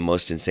is the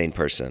most insane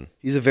person.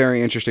 He's a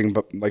very interesting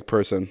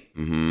person.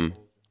 Mm-hmm.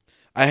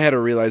 I had a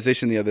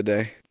realization the other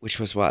day. Which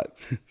was what?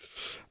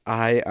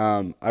 I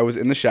was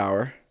in the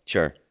shower.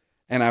 Sure.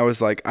 And I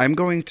was like, I'm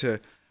going to...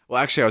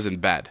 Well, actually, I was in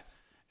bed.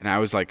 And I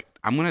was like,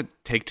 I'm going to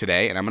take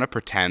today and I'm going to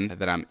pretend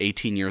that I'm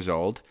 18 years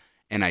old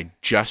and I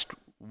just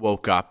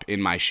woke up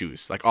in my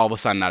shoes. Like, all of a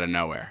sudden, out of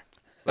nowhere.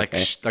 Like,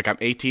 like I'm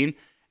 18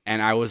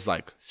 and I was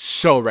like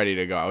so ready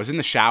to go. I was in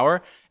the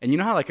shower. And you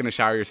know how like in the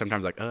shower, you're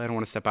sometimes like, oh, I don't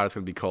want to step out. It's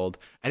going to be cold.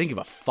 I didn't give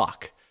a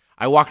fuck.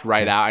 I walked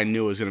right out. I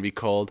knew it was going to be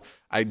cold.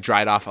 I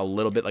dried off a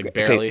little bit, like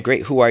barely. Okay,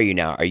 great. Who are you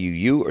now? Are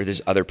you or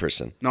this other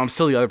person? No, I'm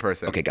still the other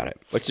person. Okay, got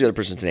it. What's the other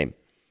person's name?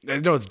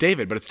 No, it's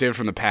David, but it's David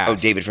from the past. Oh,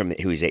 David from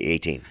who's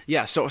 18.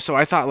 Yeah, so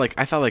I thought like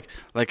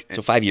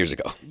so 5 years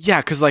ago.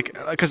 Yeah, because I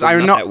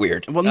not know that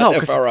weird. Well, not no,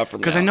 that far off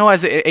from because now. I know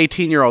as an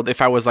 18-year-old, if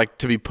I was like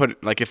to be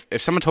put like if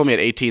someone told me at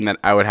 18 that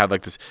I would have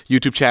like this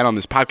YouTube channel and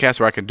this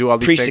podcast where I could do all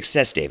these things.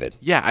 Pre-success, David.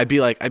 Yeah, I'd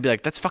be like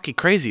that's fucking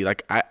crazy.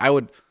 Like I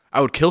would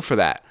kill for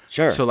that.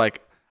 Sure. So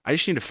like I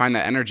just need to find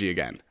that energy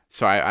again.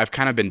 So I've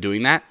kind of been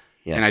doing that.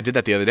 Yeah. And I did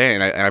that the other day,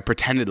 and I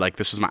pretended like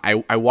this was my.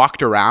 I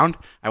walked around.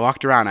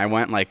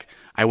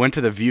 I went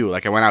to the view.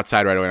 Like I went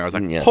outside right away. And I was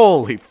like,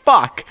 holy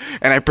fuck!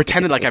 And I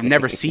pretended like I've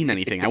never seen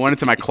anything. I went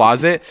into my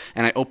closet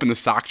and I opened the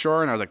sock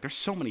drawer and I was like, there's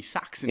so many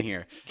socks in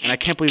here, and I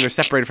can't believe they're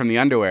separated from the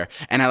underwear.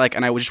 And I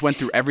just went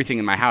through everything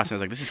in my house. And I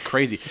was like, this is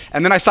crazy.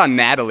 And then I saw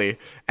Natalie,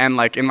 and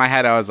like in my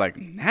head I was like,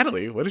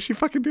 Natalie, what is she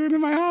fucking doing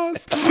in my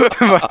house?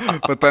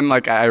 but then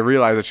like I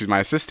realized that she's my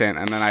assistant,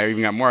 and then I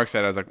even got more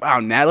excited. I was like, wow,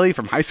 Natalie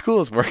from high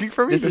school is working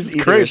for me. This is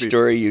either crazy. A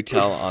story you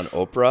tell on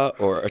Oprah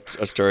or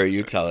a story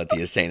you tell at the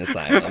insane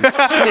asylum.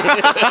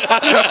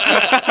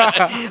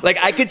 Like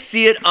I could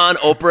see it on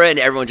Oprah and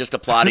everyone just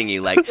applauding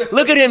you. Like,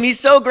 look at him, he's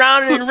so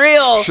grounded and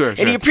real, sure.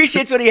 And he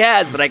appreciates what he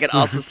has. But I could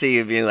also see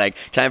you being like,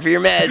 time for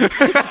your meds.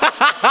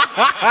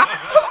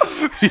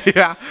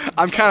 Yeah,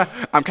 I'm kind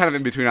of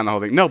in between on the whole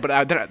thing. No,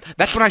 but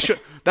that's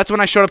when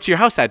I showed up to your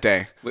house that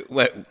day.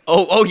 What?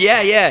 Oh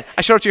yeah.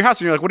 I showed up to your house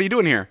and you're like, what are you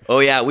doing here?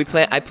 Oh yeah,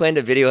 I planned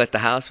a video at the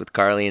house with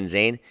Carly and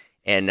Zane.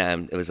 And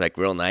it was like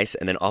real nice.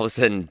 And then all of a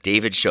sudden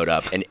David showed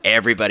up and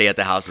everybody at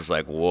the house was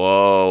like,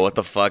 whoa, what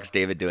the fuck's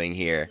David doing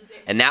here?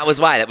 And that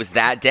was why. That was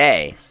that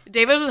day.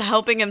 David was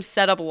helping him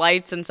set up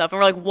lights and stuff. And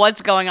we're like,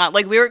 what's going on?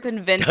 Like we were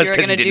convinced you were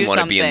going to do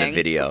something. That's because he didn't want to be in the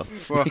video.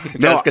 Well,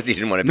 That's because he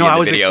didn't want to be in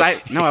the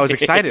video. I was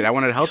excited. I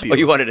wanted to help you. Oh,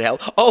 you wanted to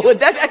help? Oh,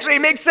 that actually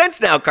makes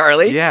sense now,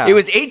 Carly. Yeah. It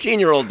was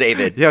 18-year-old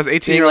David. Yeah, it was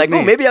 18-year-old like, me.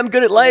 oh, maybe I'm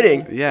good at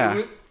lighting.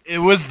 Yeah. It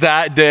was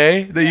that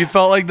day that you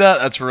felt like that?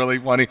 That's really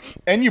funny.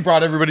 And you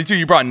brought everybody too.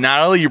 You brought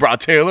Natalie, you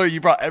brought Taylor, you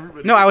brought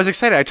everybody. No, I was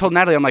excited. I told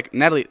Natalie, I'm like,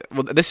 Natalie,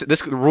 well,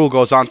 this rule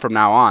goes on from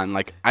now on.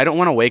 Like, I don't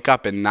want to wake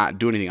up and not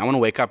do anything. I want to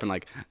wake up and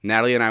like,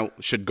 Natalie and I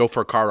should go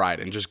for a car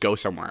ride and just go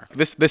somewhere.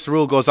 This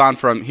rule goes on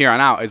from here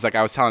on out. Is like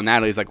I was telling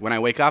Natalie, is like when I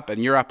wake up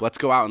and you're up, let's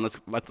go out and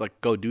let's like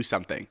go do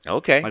something.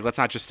 Okay. Like let's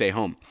not just stay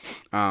home.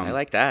 I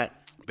like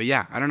that. But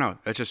yeah, I don't know.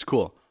 It's just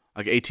cool.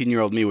 Like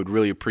 18-year-old me would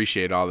really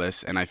appreciate all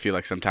this, and I feel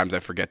like sometimes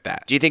I forget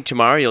that. Do you think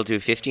tomorrow you'll do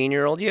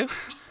 15-year-old you?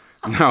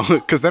 No,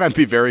 because then I'd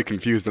be very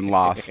confused and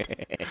lost.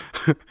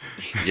 You'd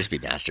just be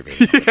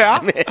masturbating.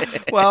 Yeah.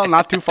 Well,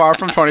 not too far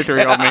from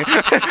 23-year-old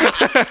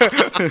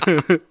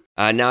me.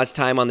 Now it's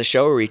time on the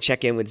show where we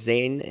check in with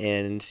Zane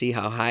and see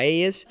how high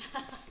he is.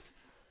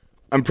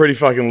 I'm pretty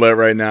fucking lit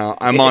right now.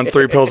 I'm on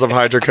 3 pills of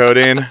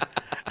hydrocodone,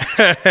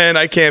 and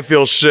I can't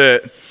feel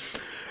shit.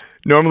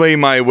 Normally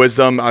my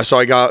wisdom, so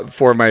I got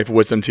 4 of my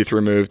wisdom teeth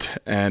removed,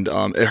 and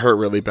it hurt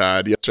really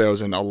bad. Yesterday I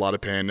was in a lot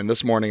of pain, and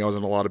this morning I was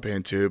in a lot of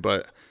pain too,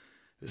 but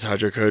this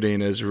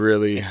hydrocodone is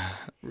really,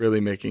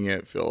 really making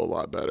it feel a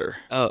lot better.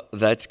 Oh,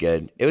 that's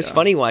good. It was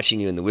funny watching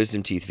you in the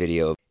wisdom teeth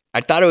video.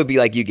 I thought it would be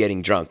like you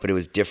getting drunk, but it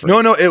was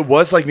different. No, it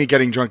was like me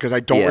getting drunk because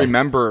I don't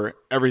remember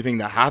everything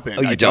that happened.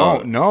 Oh, you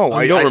don't? No.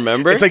 I don't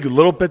remember? It's like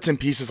little bits and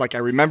pieces. Like I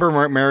remember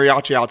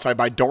mariachi outside,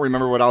 but I don't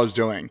remember what I was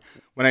doing.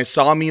 When I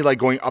saw me like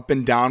going up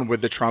and down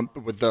with the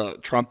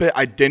trumpet,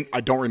 I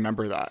don't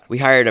remember that. We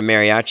hired a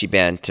mariachi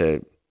band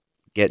to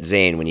get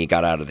Zane when he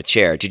got out of the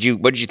chair. What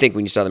did you think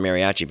when you saw the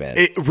mariachi band?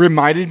 It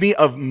reminded me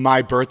of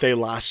my birthday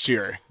last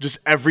year. Just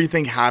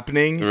everything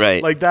happening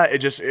like that.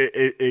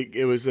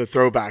 It was a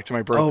throwback to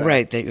my birthday. Oh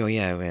right. David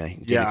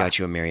got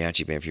you a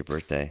mariachi band for your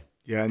birthday.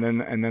 Yeah, and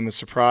then the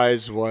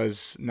surprise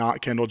was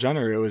not Kendall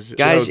Jenner. It was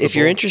guys. If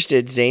you're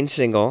interested, Zane's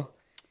single,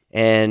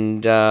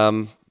 and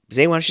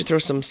Zane, why don't you throw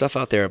some stuff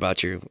out there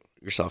about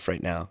yourself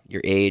right now?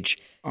 Your age.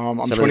 I'm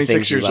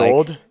 26 years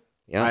old.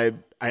 Yeah.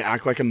 I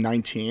act like I'm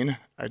 19.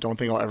 I don't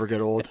think I'll ever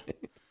get old.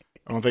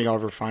 I don't think I'll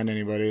ever find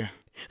anybody.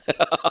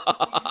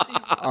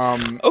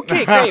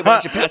 Okay, great.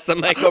 Why don't you pass the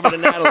mic over to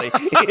Natalie?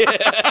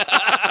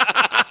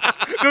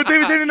 No,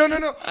 David, no.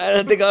 I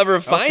don't think I'll ever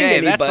find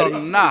anybody. That's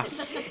enough.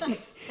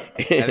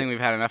 I think we've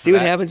had enough. See of what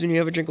that. happens when you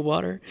have a drink of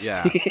water?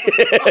 Yeah.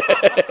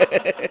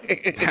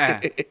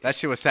 That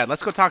shit was sad.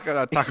 Let's go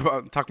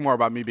talk more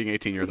about me being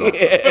 18 years old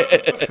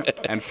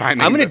and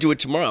finding. I'm gonna do it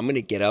tomorrow. I'm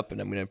gonna get up and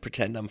I'm gonna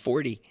pretend I'm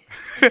 40.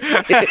 And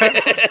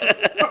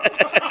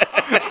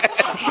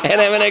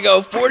I'm gonna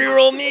go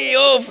 40-year-old me.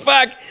 Oh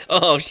fuck.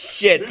 Oh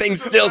shit.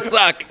 Things still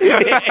suck.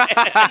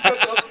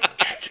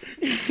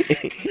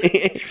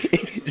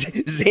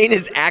 Zane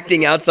is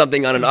acting out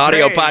something on an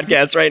audio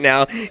podcast right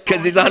now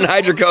because he's on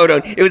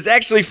hydrocodone. It was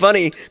actually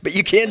funny, but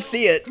you can't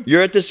see it.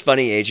 You're at this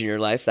funny age in your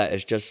life that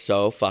is just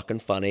so fucking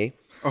funny.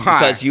 Why?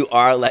 Because you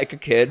are like a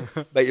kid,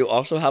 but you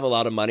also have a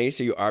lot of money,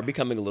 so you are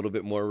becoming a little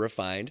bit more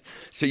refined.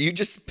 So you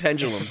just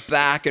pendulum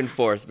back and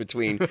forth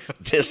between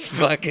this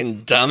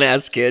fucking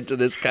dumbass kid to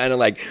this kind of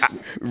like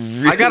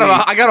really... I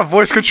got a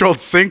voice controlled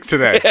sink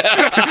today.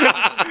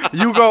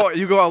 You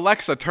go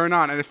Alexa, turn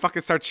on, and it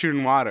fucking starts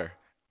shooting water.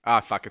 Ah,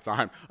 fuck, it's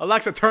on.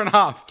 Alexa, turn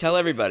off. Tell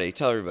everybody.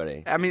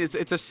 I mean,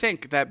 it's a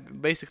sink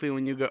that basically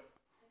when you go.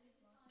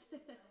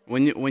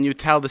 When you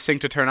tell the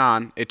sink to turn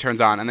on, it turns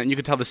on, and then you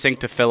can tell the sink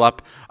to fill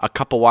up a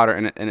cup of water,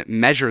 and it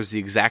measures the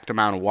exact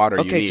amount of water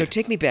you need. Okay, so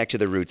take me back to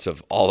the roots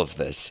of all of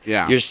this.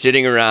 Yeah. You're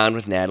sitting around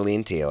with Natalie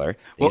and Taylor.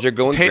 Things are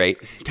going great.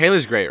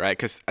 Taylor's great, right?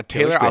 Because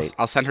Taylor,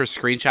 I'll send her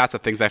screenshots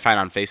of things I find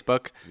on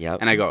Facebook,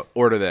 and I go,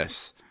 order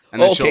this.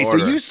 And then okay, so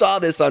you saw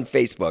this on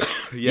Facebook.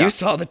 Yeah. You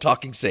saw the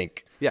talking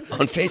sink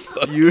on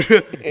Facebook.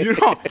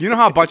 You know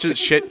how a bunch of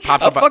shit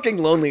pops up. How fucking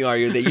lonely are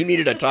you that you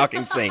needed a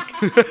talking sink?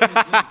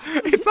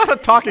 It's not a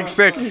talking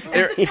sink.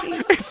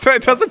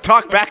 It doesn't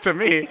talk back to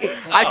me.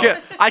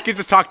 I can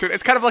just talk to it.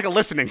 It's kind of like a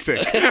listening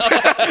sink.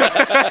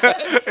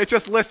 It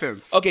just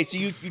listens. Okay, so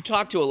you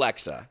talk to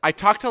Alexa. I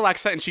talk to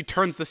Alexa, and she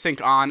turns the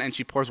sink on, and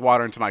she pours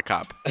water into my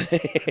cup.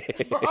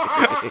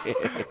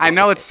 I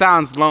know it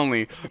sounds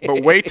lonely,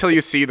 but wait till you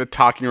see the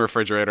talking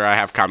refrigerator I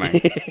have coming.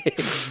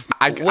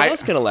 What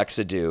else can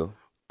Alexa do?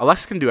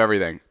 Alexa can do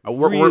everything.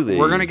 Really?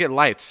 We're gonna get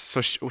lights,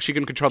 so she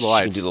can control the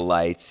lights. She can do the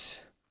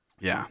lights.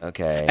 Yeah.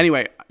 Okay.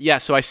 Anyway, yeah.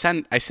 So I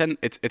send.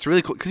 It's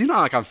really cool because you know,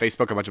 like on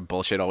Facebook, a bunch of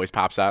bullshit always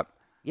pops up.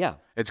 Yeah.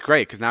 It's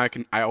great because now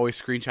I always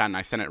screenshot and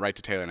I send it right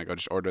to Taylor and I go,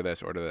 just order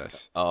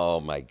this. Oh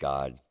my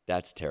God,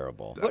 that's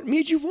terrible. What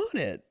made you want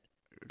it?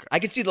 I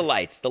could see the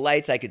lights. The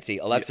lights I could see.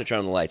 Alexa, turn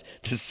on the lights.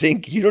 The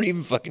sink, you don't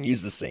even fucking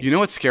use the sink. You know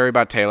what's scary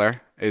about Taylor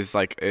is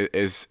like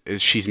is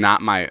she's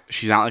not like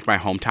my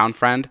hometown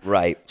friend.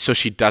 Right. So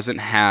she doesn't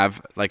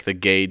have like the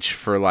gauge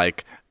for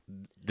like,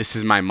 this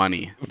is my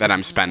money that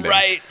I'm spending.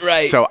 Right.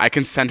 So I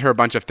can send her a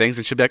bunch of things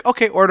and she'll be like,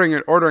 okay, ordering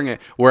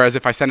it. Whereas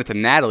if I send it to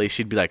Natalie,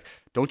 she'd be like,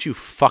 don't you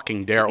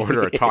fucking dare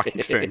order a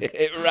talking sink.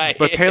 Right.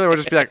 But Taylor would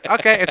just be like,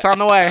 okay, it's on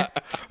the way.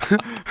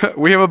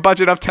 We have a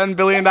budget of $10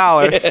 billion,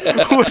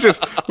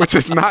 which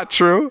is not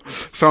true.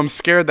 So I'm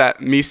scared that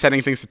me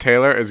sending things to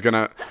Taylor is going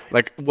to,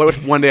 like, what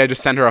if one day I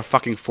just send her a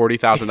fucking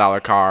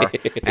 $40,000 car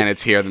and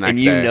it's here the next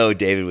day? And you know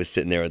David was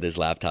sitting there with his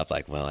laptop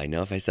like, well, I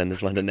know if I send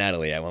this one to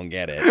Natalie, I won't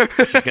get it.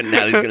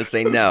 Natalie's going to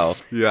say no.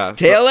 Yeah.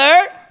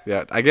 Taylor?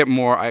 Yeah, I get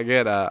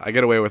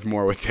away with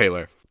more with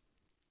Taylor.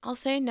 I'll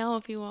say no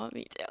if you want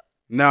me to.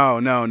 No.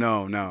 No,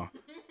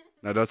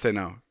 don't say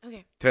no.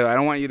 Okay. Taylor, I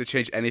don't want you to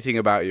change anything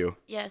about you.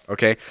 Yes.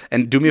 Okay?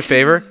 And do me a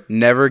favor,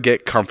 never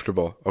get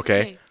comfortable,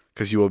 okay?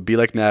 Because you will be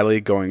like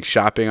Natalie going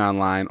shopping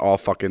online all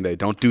fucking day.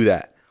 Don't do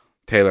that.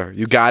 Taylor,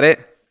 you got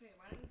it?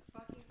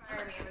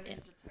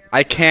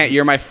 I can't.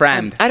 You're my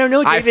friend. I don't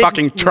know, David. I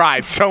fucking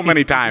tried so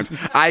many times.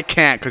 I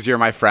can't because you're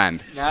my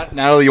friend.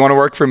 Natalie, you want to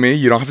work for me?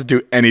 You don't have to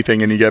do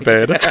anything and you get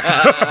paid.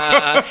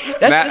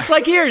 That's just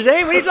like here,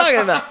 Zane. What are you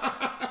talking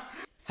about?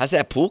 How's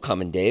that pool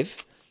coming,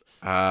 Dave?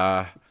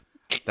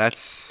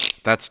 That's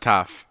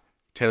tough.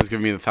 Taylor's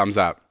giving me the thumbs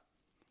up.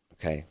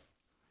 Okay.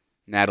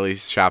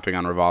 Natalie's shopping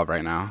on Revolve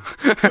right now.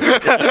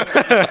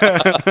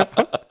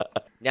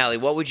 Natalie,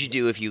 what would you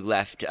do if you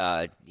left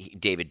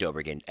David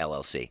Dobrik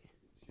LLC?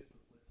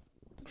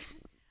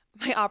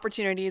 My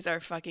opportunities are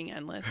fucking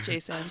endless,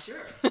 Jason.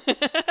 Sure.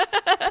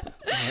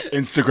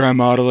 Instagram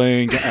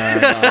modeling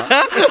and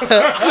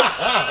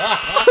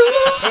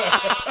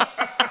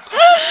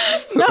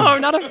No,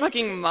 I'm not a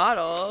fucking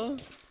model.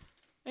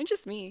 I'm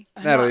just me.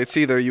 Natalie, it's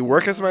either you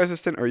work as my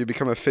assistant or you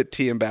become a Fit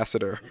Tea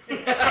ambassador.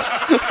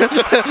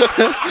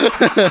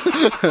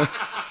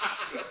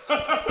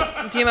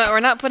 Damn it, we're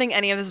not putting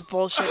any of this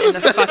bullshit in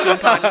the fucking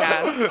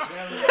podcast.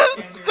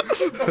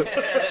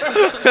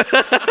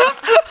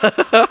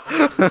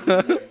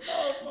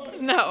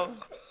 No.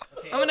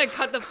 I'm gonna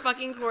cut the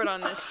fucking cord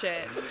on this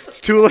shit. It's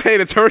too late.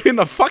 It's already in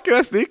the fucking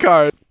SD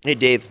card. Hey,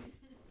 Dave.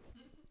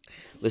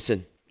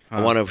 Listen,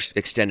 I want to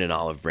extend an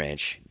olive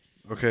branch.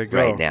 Okay, go.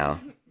 Right now.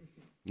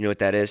 You know what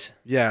that is?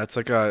 Yeah, it's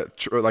like a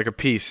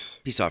peace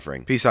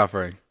offering. Peace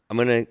offering. I'm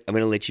gonna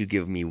let you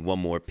give me one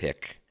more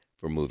pick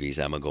for movies.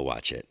 I'm gonna go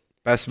watch it.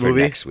 Best for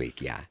movie next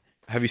week. Yeah.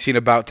 Have you seen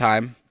About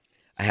Time?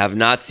 I have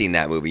not seen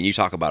that movie. You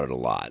talk about it a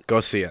lot.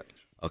 Go see it.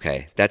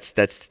 Okay,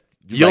 that's.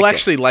 You'll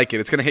actually like it.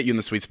 It's gonna hit you in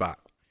the sweet spot.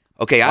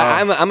 Okay,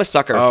 I'm a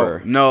sucker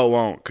for. No, it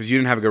won't, because you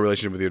didn't have a good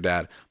relationship with your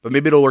dad. But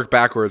maybe it'll work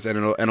backwards, and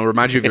it'll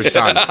remind you of your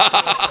son.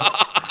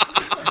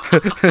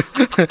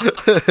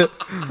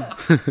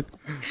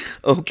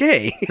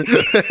 Okay.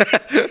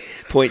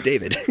 Point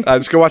David.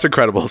 Just go watch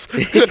Incredibles.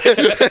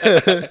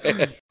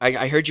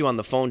 I heard you on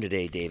the phone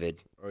today, David.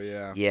 Oh,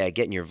 yeah. Yeah,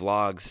 getting your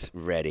vlogs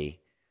ready.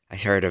 I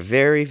heard a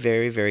very,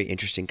 very, very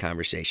interesting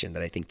conversation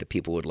that I think the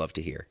people would love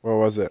to hear. What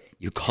was it?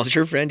 You called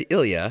your friend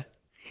Ilya.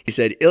 He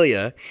said,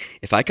 Ilya,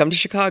 if I come to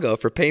Chicago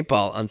for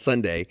paintball on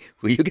Sunday,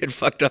 will you get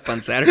fucked up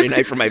on Saturday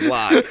night for my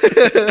vlog?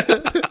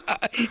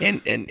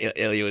 and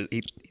Ilya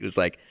was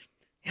like,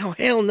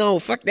 hell no,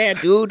 fuck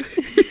that, dude.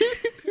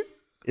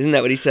 Isn't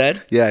that what he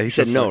said? Yeah, he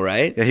said no,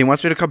 right? Yeah, he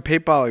wants me to come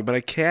paintballing, but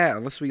I can't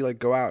unless we like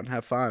go out and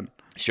have fun.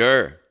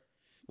 Sure.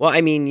 Well, I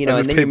mean, you know,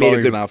 and then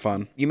not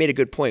fun. You made a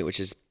good point, which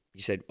is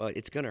you said, well,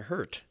 it's gonna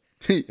hurt.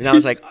 And I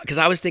was like, because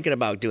I was thinking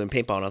about doing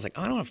paintball, and I was like,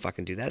 oh, I don't want to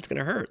fucking do that. It's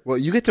gonna hurt. Well,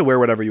 you get to wear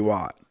whatever you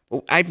want.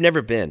 Well, I've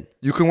never been.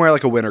 You can wear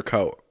like a winter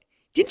coat.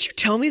 Didn't you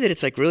tell me that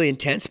it's like really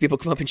intense? People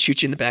come up and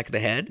shoot you in the back of the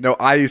head? No,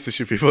 I used to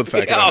shoot people in the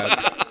back of the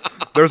head.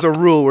 There's a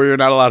rule where you're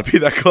not allowed to be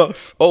that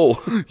close.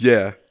 Oh.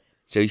 Yeah.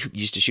 So you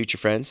used to shoot your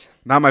friends?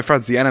 Not my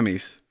friends, the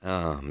enemies.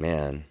 Oh,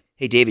 man.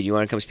 Hey, David, you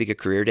want to come speak at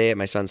career day at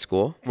my son's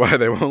school? Why,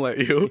 they won't let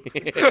you?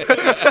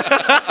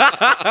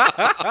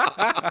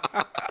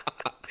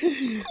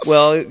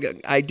 Well,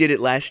 I did it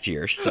last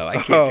year, so I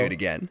can't do it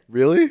again.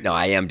 Really? No,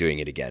 I am doing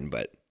it again,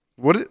 but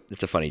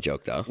it's a funny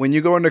joke, though. When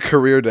you go into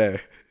career day.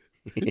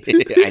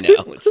 I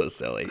know, it's so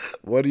silly.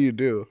 What do you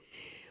do?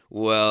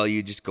 Well,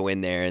 you just go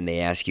in there and they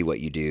ask you what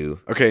you do.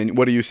 Okay, and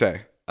what do you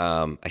say?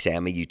 I say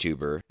I'm a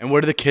YouTuber. And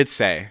what do the kids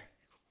say?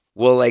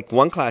 Well, like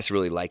one class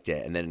really liked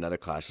it, and then another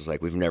class was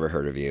like, we've never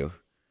heard of you.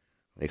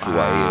 Like, who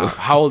are you?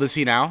 How old is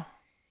he now?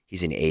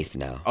 He's in 8th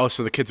now. Oh,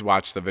 so the kids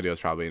watch the videos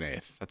probably in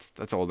 8th.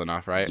 That's old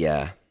enough, right?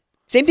 Yeah.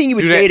 Same thing you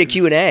would say at a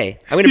Q&A.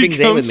 I'm going to bring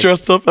Zane with me. He comes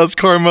dressed up as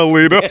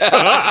Carmelita.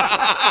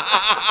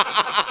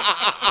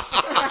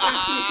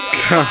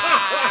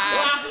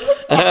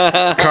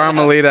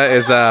 Carmelita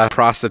is a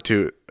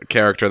prostitute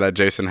character that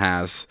Jason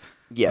has.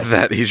 Yes.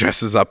 That he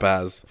dresses up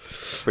as.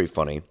 It's pretty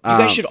funny. You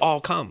guys should all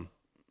come.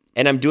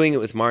 And I'm doing it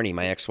with Marnie,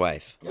 my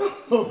ex-wife.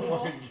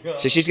 Oh my God.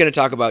 So she's going to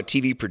talk about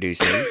TV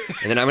producing,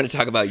 and then I'm going to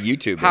talk about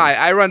YouTube. Hi,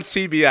 I run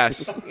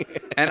CBS,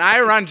 and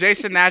I run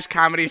Jason Nash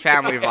Comedy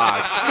Family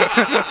Vlogs.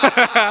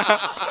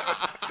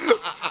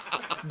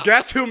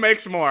 Guess who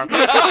makes more?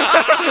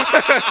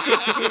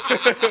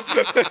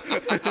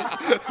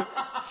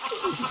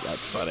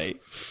 That's funny.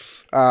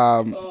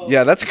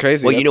 Yeah, that's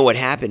crazy. Well, you know what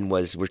happened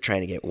was we're trying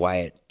to get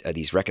Wyatt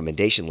these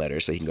recommendation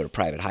letters so he can go to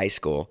private high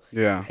school.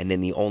 Yeah. And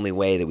then the only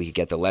way that we could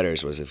get the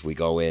letters was if we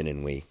go in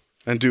and we...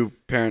 And do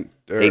parent...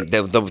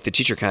 The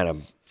teacher kind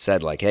of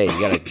said like, hey, you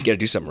gotta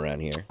do something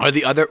around here. Do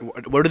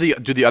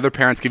the other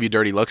parents give you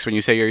dirty looks when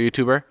you say you're a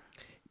YouTuber?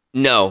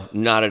 No,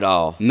 not at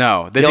all.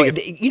 No.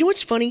 You know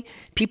what's funny?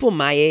 People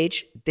my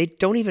age, they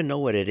don't even know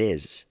what it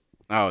is.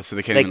 Oh, so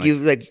they can't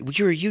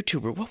you're a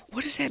YouTuber.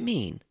 What does that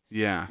mean?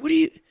 Yeah. What do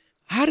you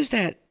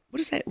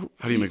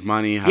make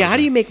money? How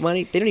do you make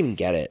money? They don't even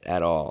get it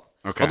at all.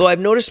 Okay. Although I've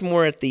noticed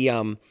more at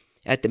the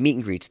meet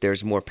and greets,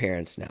 there's more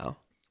parents now.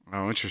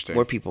 Oh, interesting.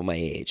 More people my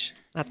age.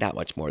 Not that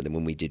much more than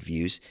when we did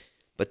Views,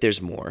 but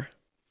there's more.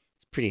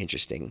 It's pretty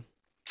interesting.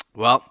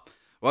 Well,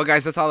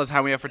 guys, that's all the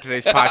time we have for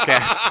today's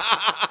podcast.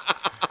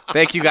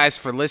 Thank you guys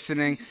for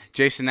listening.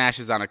 Jason Nash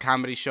is on a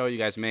comedy show. You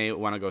guys may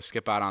want to go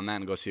skip out on that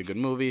and go see a good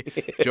movie.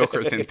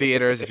 Joker's in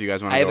theaters if you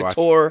guys want to go watch. I have a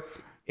tour.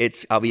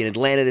 I'll be in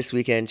Atlanta this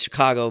weekend,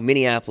 Chicago,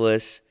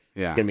 Minneapolis.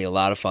 Yeah. It's going to be a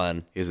lot of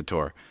fun. He has a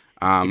tour.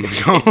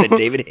 That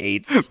David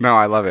hates. No,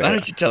 I love it. Why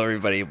don't you tell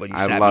everybody when you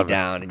sat me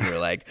down and you were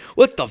like,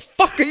 what the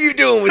fuck are you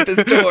doing with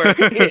this tour?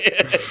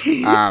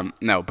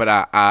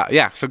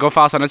 So go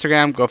follow us on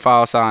Instagram. Go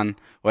follow us on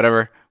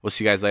whatever. We'll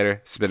see you guys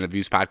later. This has been a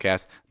Views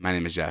podcast. My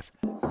name is Jeff.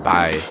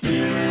 Bye.